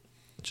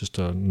just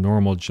a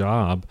normal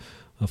job,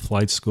 a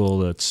flight school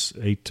that's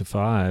 8 to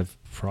 5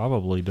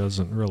 probably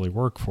doesn't really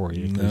work for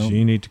you, because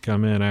you need to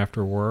come in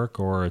after work,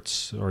 or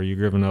you're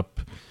giving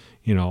up,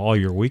 all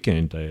your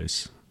weekend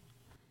days.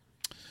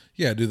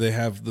 Yeah. Do they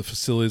have the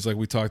facilities like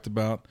we talked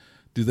about?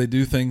 Do they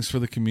do things for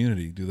the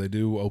community? Do they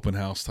do open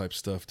house type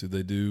stuff? Do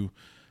they do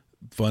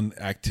fun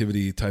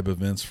activity type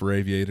events for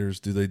aviators?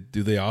 Do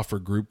they offer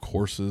group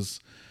courses?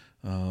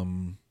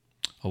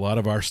 A lot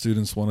of our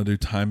students want to do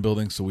time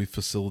building, so we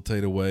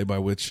facilitate a way by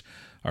which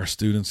our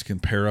students can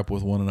pair up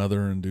with one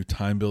another and do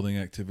time building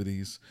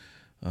activities.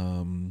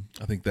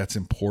 I think that's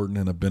important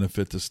and a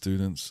benefit to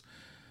students.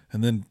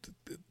 And then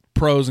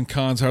pros and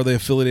cons, how are they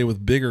affiliated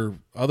with bigger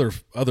other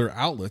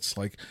outlets?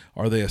 Like,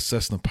 are they a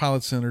Cessna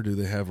Pilot Center? Do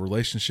they have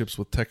relationships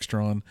with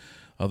Textron,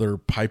 other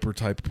Piper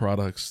type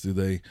products? Are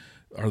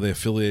they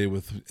affiliated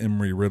with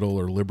Embry-Riddle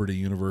or Liberty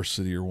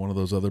University or one of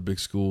those other big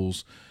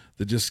schools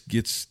that just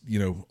gets,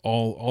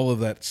 all of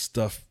that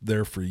stuff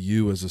there for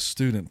you as a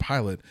student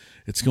pilot?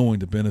 It's going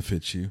to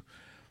benefit you.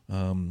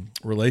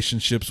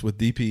 Relationships with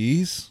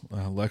DPEs.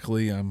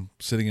 Luckily, I'm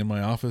sitting in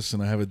my office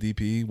and I have a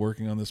DPE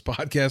working on this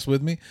podcast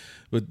with me.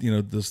 But,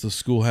 does the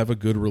school have a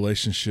good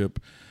relationship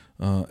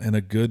and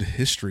a good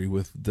history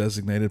with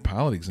designated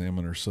pilot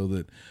examiners, so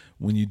that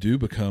when you do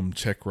become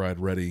check ride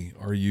ready,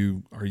 are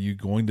you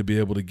going to be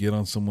able to get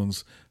on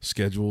someone's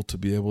schedule to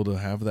be able to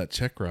have that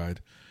check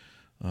ride?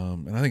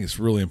 And I think it's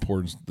really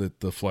important that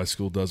the flight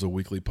school does a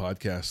weekly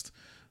podcast.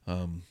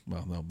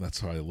 No,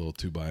 that's probably a little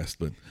too biased,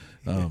 but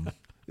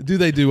do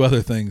they do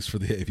other things for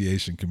the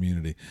aviation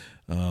community?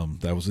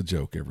 That was a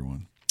joke,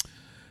 everyone.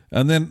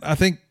 And then I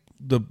think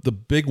the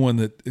big one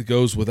that it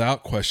goes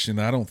without question,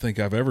 I don't think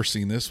I've ever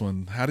seen this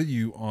one. How do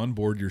you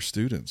onboard your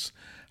students?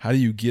 How do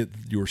you get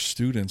your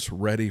students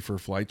ready for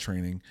flight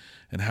training,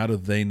 and how do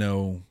they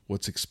know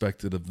what's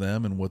expected of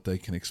them and what they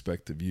can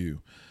expect of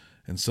you?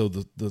 And so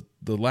the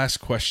last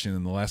question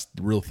and the last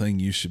real thing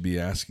you should be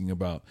asking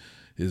about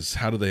is,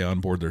 how do they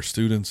onboard their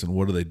students, and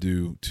what do they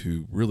do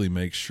to really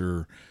make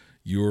sure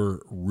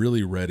you're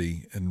really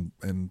ready and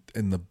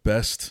in the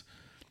best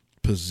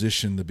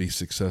position to be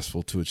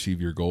successful to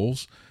achieve your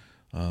goals.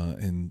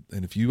 And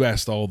if you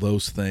asked all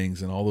those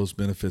things and all those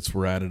benefits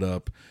were added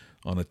up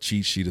on a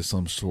cheat sheet of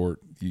some sort,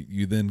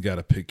 you then got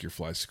to pick your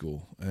flight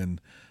school.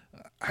 And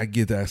I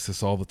get asked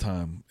this all the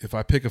time. If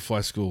I pick a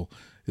flight school,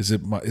 is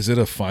it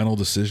a final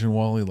decision,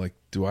 Wally? Like,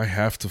 do I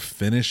have to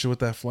finish with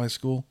that flight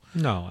school?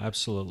 No,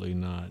 absolutely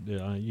not.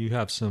 You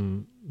have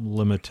some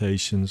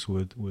limitations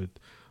with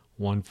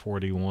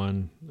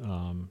 141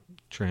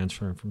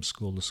 transferring from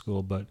school to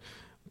school, but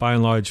by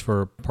and large,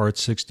 for Part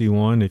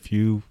 61, if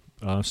you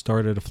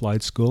start at a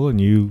flight school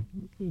and you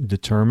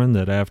determine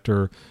that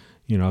after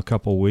a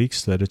couple of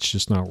weeks that it's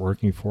just not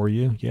working for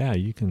you,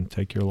 you can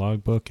take your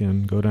logbook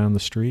and go down the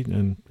street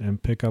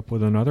and pick up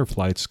with another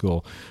flight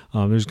school.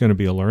 There's going to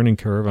be a learning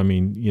curve. I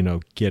mean,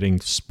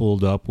 getting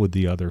spooled up with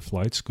the other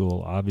flight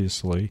school,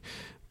 obviously.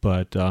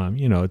 But,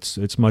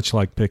 it's much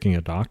like picking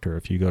a doctor.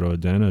 If you go to a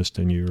dentist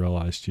and you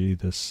realize,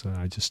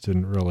 I just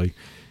didn't really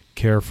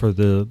care for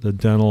the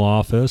dental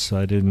office.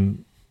 I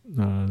didn't,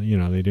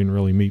 they didn't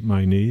really meet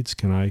my needs.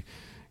 Could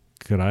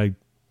I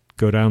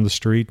go down the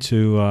street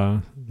to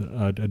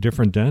a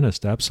different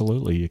dentist?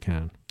 Absolutely, you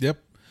can. Yep.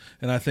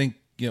 And I think,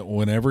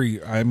 whenever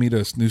I meet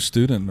a new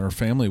student or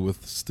family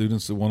with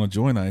students that want to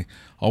join, I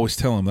always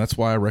tell them that's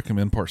why I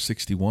recommend Part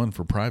 61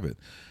 for private,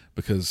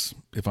 because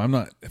if I'm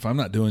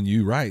not doing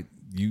you right,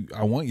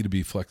 I want you to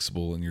be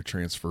flexible in your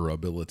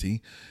transferability.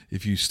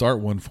 If you start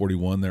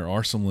 141, there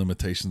are some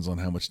limitations on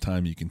how much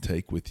time you can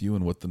take with you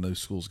and what the new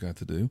school's got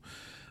to do.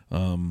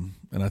 And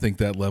I think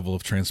that level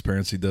of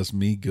transparency does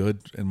me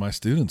good and my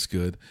students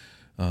good.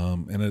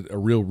 And a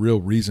real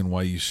reason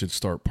why you should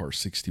start Part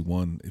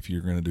 61 if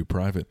you're going to do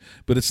private.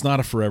 But it's not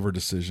a forever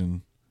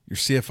decision. Your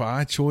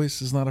CFI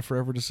choice is not a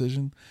forever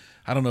decision.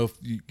 I don't know if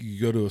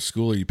you go to a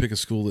school or you pick a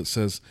school that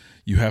says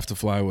you have to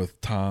fly with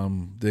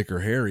Tom, Dick, or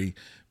Harry,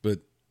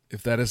 but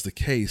if that is the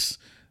case,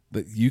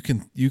 that you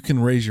can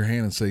raise your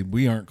hand and say,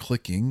 we aren't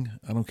clicking.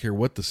 I don't care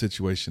what the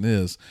situation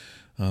is.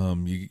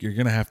 You're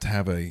going to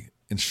have a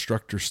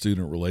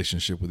instructor-student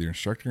relationship with your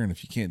instructor, and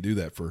if you can't do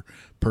that for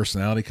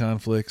personality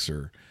conflicts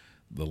or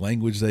the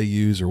language they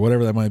use or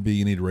whatever that might be,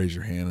 you need to raise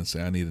your hand and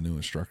say, I need a new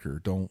instructor.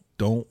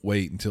 Don't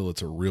wait until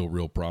it's a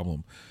real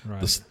problem.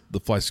 Right. The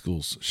flight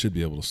schools should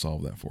be able to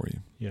solve that for you.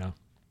 Yeah.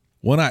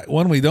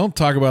 One we don't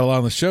talk about a lot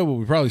on the show, but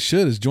we probably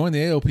should, is join the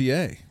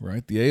AOPA,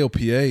 right? The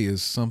AOPA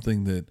is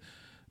something that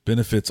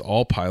benefits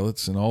all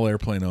pilots and all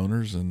airplane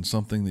owners, and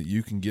something that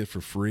you can get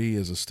for free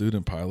as a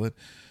student pilot.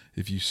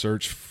 If you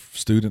search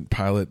student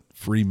pilot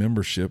free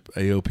membership,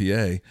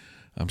 AOPA,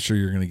 I'm sure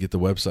you're going to get the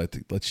website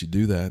that lets you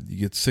do that. You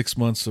get 6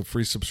 months of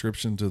free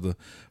subscription to the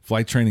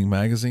Flight Training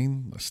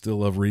Magazine. I still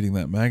love reading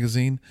that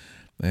magazine.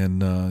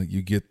 And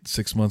you get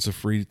 6 months of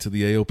free to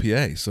the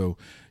AOPA. So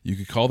you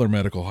could call their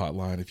medical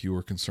hotline if you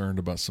were concerned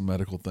about some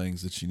medical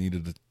things that you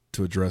needed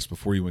to address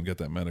before you went and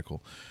get that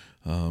medical,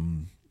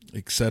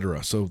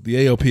 etc. So the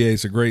AOPA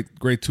is a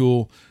great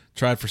tool.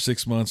 Try it for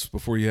 6 months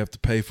before you have to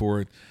pay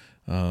for it.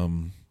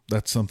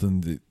 That's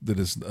something that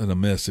is an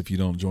amiss if you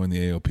don't join the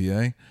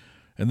AOPA.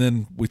 And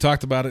then we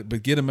talked about it,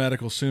 but get a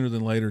medical sooner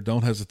than later.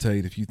 Don't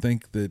hesitate. If you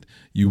think that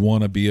you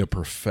want to be a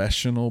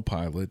professional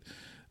pilot,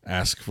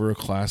 ask for a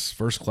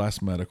first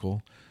class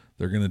medical.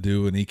 They're going to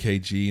do an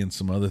EKG and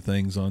some other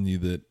things on you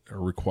that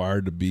are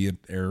required to be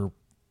an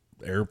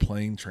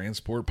airplane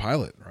transport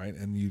pilot, right?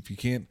 And if you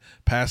can't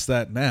pass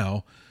that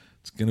now,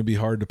 it's going to be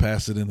hard to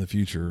pass it in the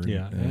future.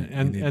 Yeah,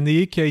 and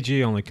the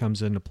EKG only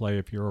comes into play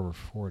if you're over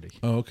 40.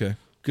 Oh, okay,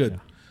 good. Yeah.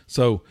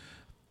 So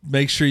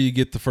make sure you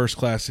get the first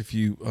class if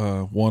you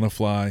want to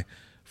fly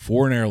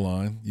for an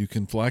airline. You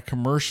can fly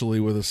commercially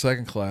with a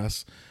second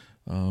class,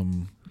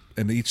 and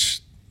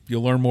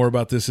you'll learn more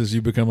about this as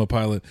you become a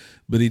pilot,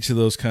 but each of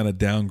those kind of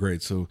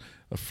downgrades. So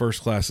a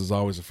first class is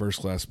always a first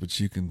class, but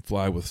you can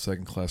fly with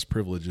second class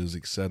privileges,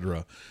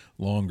 etc.,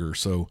 longer.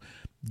 So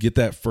get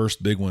that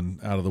first big one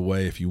out of the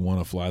way if you want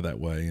to fly that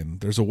way.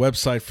 And there's a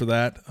website for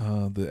that.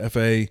 The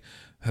FAA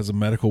has a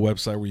medical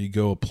website where you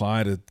go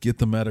apply to get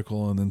the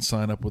medical and then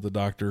sign up with a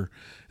doctor.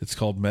 It's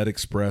called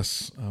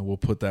MedExpress. We'll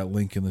put that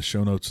link in the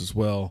show notes as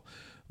well,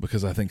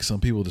 because I think some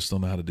people just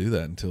don't know how to do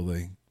that until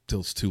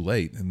it's too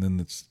late, and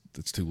then it's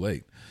too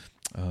late.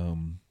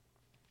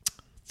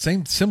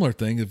 Similar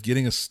thing of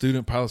getting a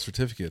student pilot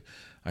certificate.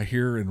 I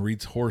hear and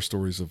read horror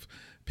stories of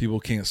people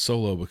can't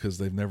solo because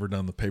they've never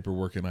done the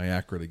paperwork in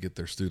IACRA to get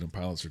their student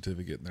pilot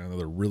certificate, and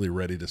they're really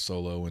ready to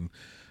solo. And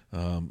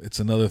it's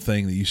another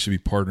thing that you should be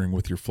partnering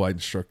with your flight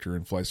instructor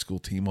and flight school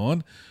team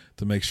on,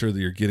 to make sure that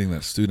you're getting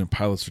that student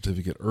pilot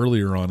certificate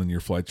earlier on in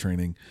your flight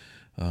training,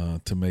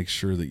 to make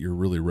sure that you're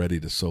really ready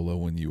to solo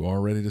when you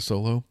are ready to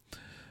solo.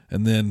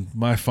 And then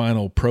my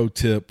final pro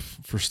tip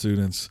for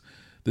students: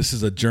 this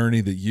is a journey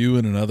that you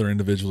and another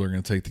individual are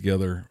going to take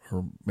together,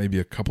 or maybe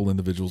a couple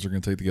individuals are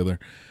going to take together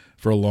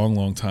for a long,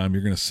 long time.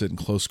 You're going to sit in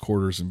close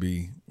quarters and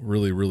be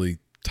really, really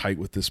tight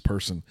with this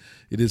person.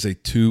 It is a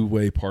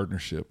two-way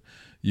partnership.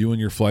 You and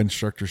your flight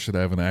instructor should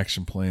have an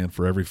action plan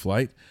for every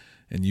flight,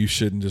 and you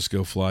shouldn't just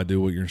go fly,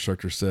 do what your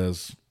instructor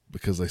says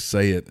because they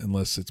say it,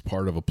 unless it's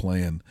part of a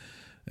plan.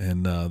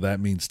 And that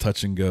means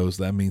touch and goes.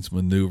 That means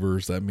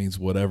maneuvers. That means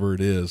whatever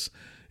it is.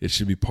 It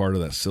should be part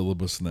of that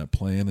syllabus and that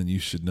plan, and you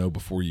should know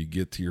before you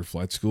get to your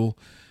flight school.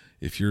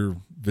 If you're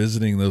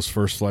visiting those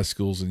first flight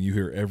schools and you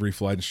hear every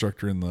flight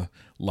instructor in the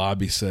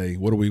lobby say,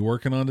 "What are we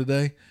working on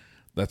today?"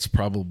 that's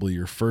probably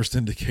your first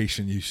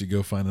indication you should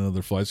go find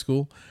another flight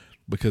school,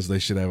 because they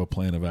should have a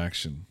plan of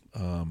action.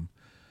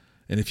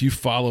 And if you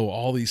follow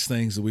all these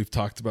things that we've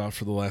talked about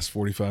for the last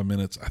 45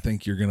 minutes, I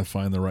think you're going to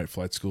find the right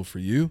flight school for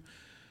you.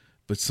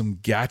 But some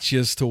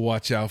gotchas to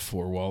watch out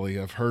for, Wally.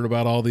 I've heard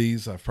about all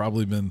these. I've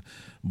probably been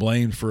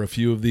blamed for a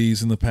few of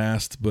these in the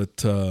past,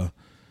 but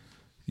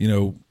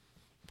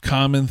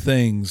common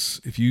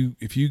things. If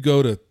you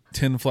go to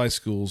 10 flight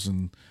schools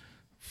and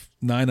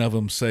 9 of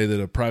them say that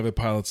a private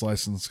pilot's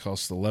license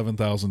costs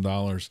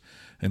 $11,000,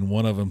 and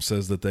one of them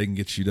says that they can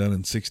get you done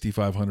in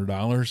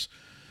 $6,500,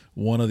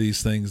 one of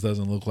these things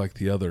doesn't look like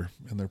the other,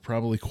 and they're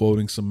probably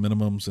quoting some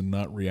minimums and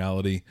not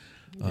reality.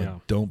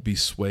 Don't be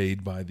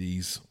swayed by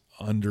these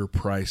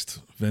underpriced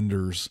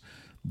vendors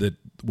that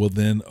will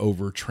then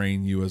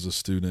overtrain you as a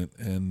student,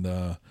 and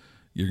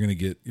you're gonna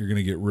get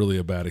really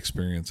a bad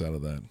experience out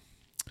of that.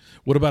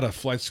 What about a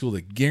flight school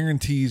that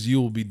guarantees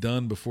you will be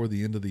done before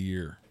the end of the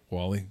year,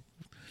 Wally?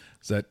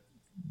 Does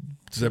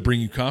that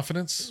bring you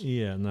confidence?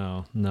 Yeah,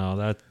 no,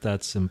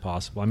 that's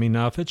impossible. I mean,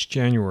 now if it's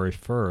January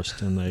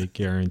 1st and they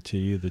guarantee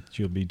you that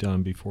you'll be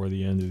done before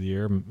the end of the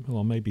year,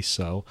 well, maybe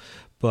so,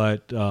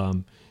 but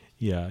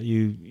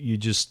you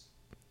just,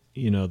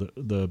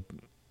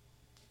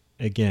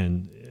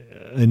 again,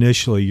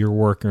 initially you're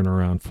working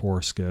around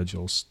 4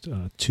 schedules,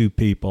 2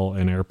 people,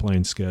 an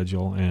airplane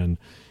schedule, and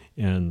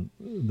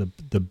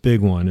the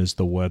big one is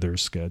the weather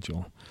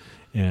schedule,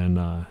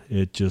 and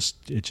it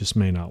just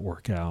may not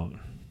work out.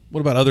 What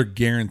about other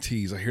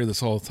guarantees? I hear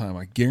this all the time.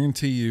 I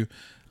guarantee you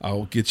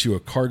I'll get you a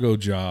cargo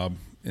job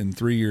in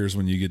 3 years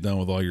when you get done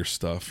with all your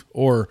stuff.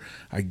 Or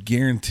I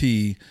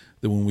guarantee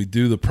that when we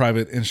do the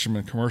private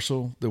instrument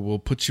commercial, that we'll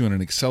put you in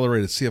an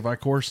accelerated CFI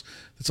course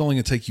that's only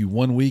going to take you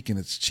 1 week, and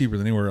it's cheaper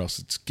than anywhere else.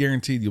 It's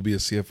guaranteed you'll be a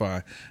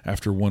CFI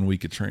after 1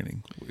 week of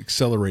training,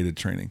 accelerated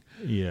training.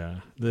 Yeah,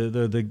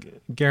 the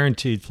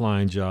guaranteed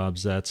flying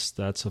jobs, that's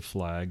a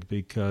flag,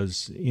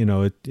 because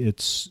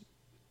it's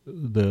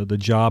the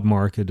job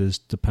market is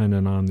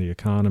dependent on the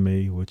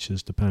economy, which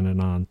is dependent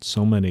on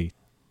so many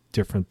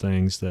different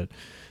things that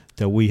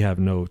we have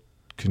no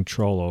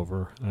control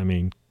over. I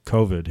mean,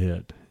 COVID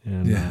hit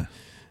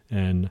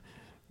and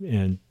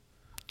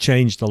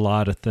changed a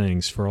lot of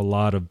things for a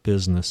lot of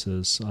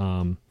businesses.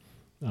 We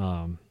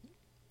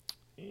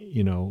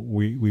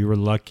were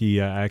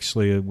lucky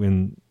actually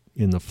when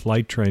in the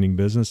flight training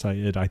business.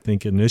 I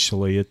think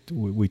initially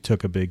we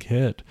took a big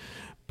hit,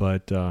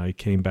 but it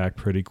came back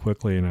pretty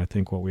quickly. And I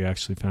think what we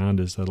actually found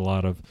is that a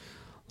lot of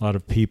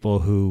people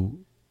who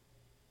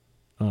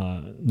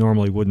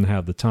normally wouldn't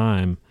have the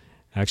time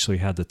actually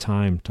had the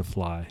time to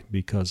fly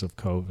because of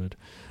COVID.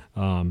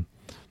 You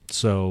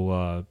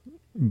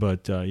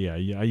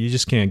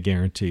just can't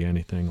guarantee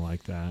anything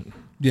like that.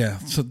 Yeah,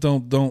 so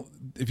don't.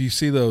 If you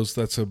see those,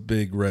 that's a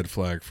big red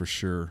flag for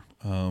sure.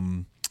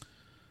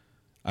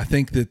 I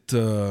think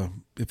that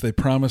if they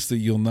promise that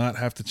you'll not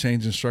have to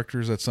change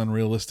instructors, that's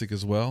unrealistic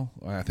as well.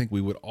 I think we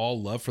would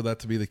all love for that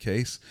to be the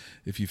case.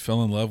 If you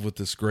fell in love with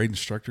this great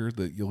instructor,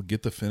 that you'll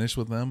get to finish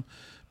with them.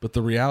 But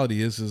the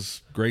reality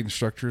is great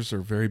instructors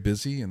are very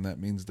busy, and that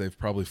means they've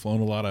probably flown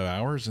a lot of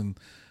hours, and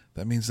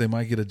that means they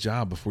might get a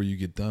job before you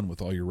get done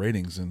with all your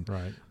ratings. And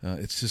right.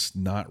 It's just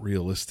not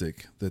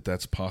realistic that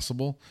that's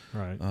possible.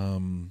 Right.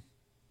 And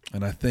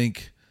I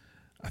think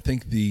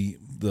the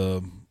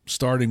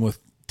starting with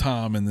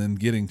Tom and then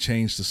getting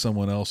changed to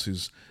someone else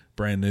who's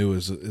brand new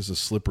is a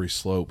slippery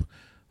slope.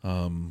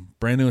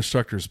 Brand new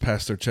instructors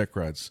pass their check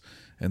rides,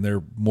 and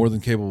they're more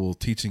than capable of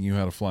teaching you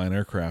how to fly an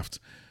aircraft.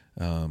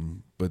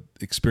 But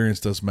experience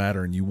does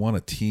matter, and you want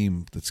a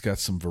team that's got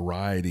some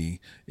variety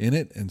in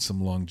it and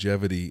some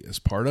longevity as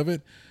part of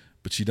it,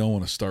 but you don't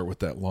want to start with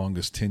that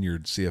longest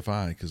tenured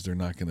CFI because they're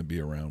not going to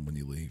be around when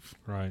you leave.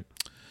 Right.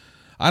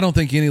 I don't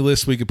think any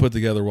list we could put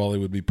together, Wally,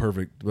 would be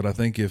perfect, but I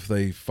think if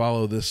they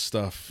follow this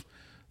stuff,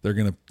 they're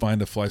going to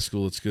find a flight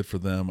school that's good for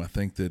them. I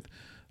think that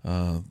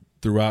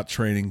throughout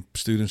training,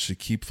 students should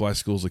keep flight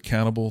schools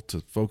accountable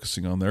to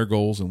focusing on their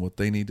goals and what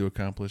they need to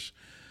accomplish.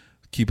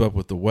 Keep up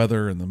with the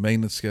weather and the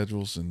maintenance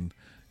schedules, and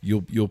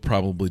you'll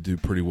probably do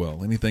pretty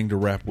well. Anything to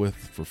wrap with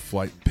for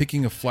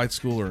picking a flight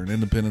school or an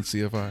independent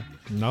CFI?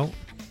 No.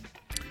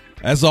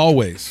 As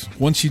always,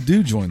 once you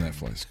do join that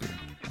flight school,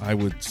 I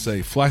would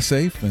say fly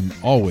safe and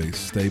always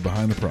stay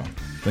behind the prop.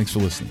 Thanks for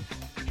listening.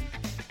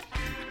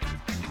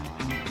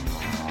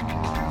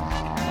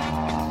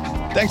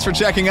 Thanks for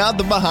checking out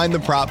the Behind the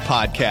Prop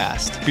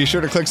podcast. Be sure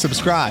to click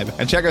subscribe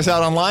and check us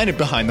out online at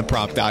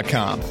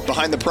BehindTheProp.com.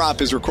 Behind the Prop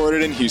is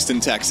recorded in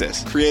Houston,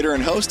 Texas. Creator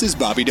and host is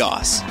Bobby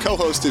Doss.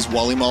 Co-host is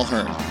Wally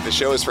Mulhern. The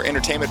show is for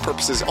entertainment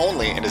purposes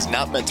only and is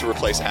not meant to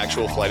replace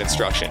actual flight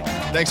instruction.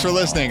 Thanks for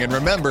listening, and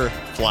remember,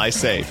 fly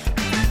safe.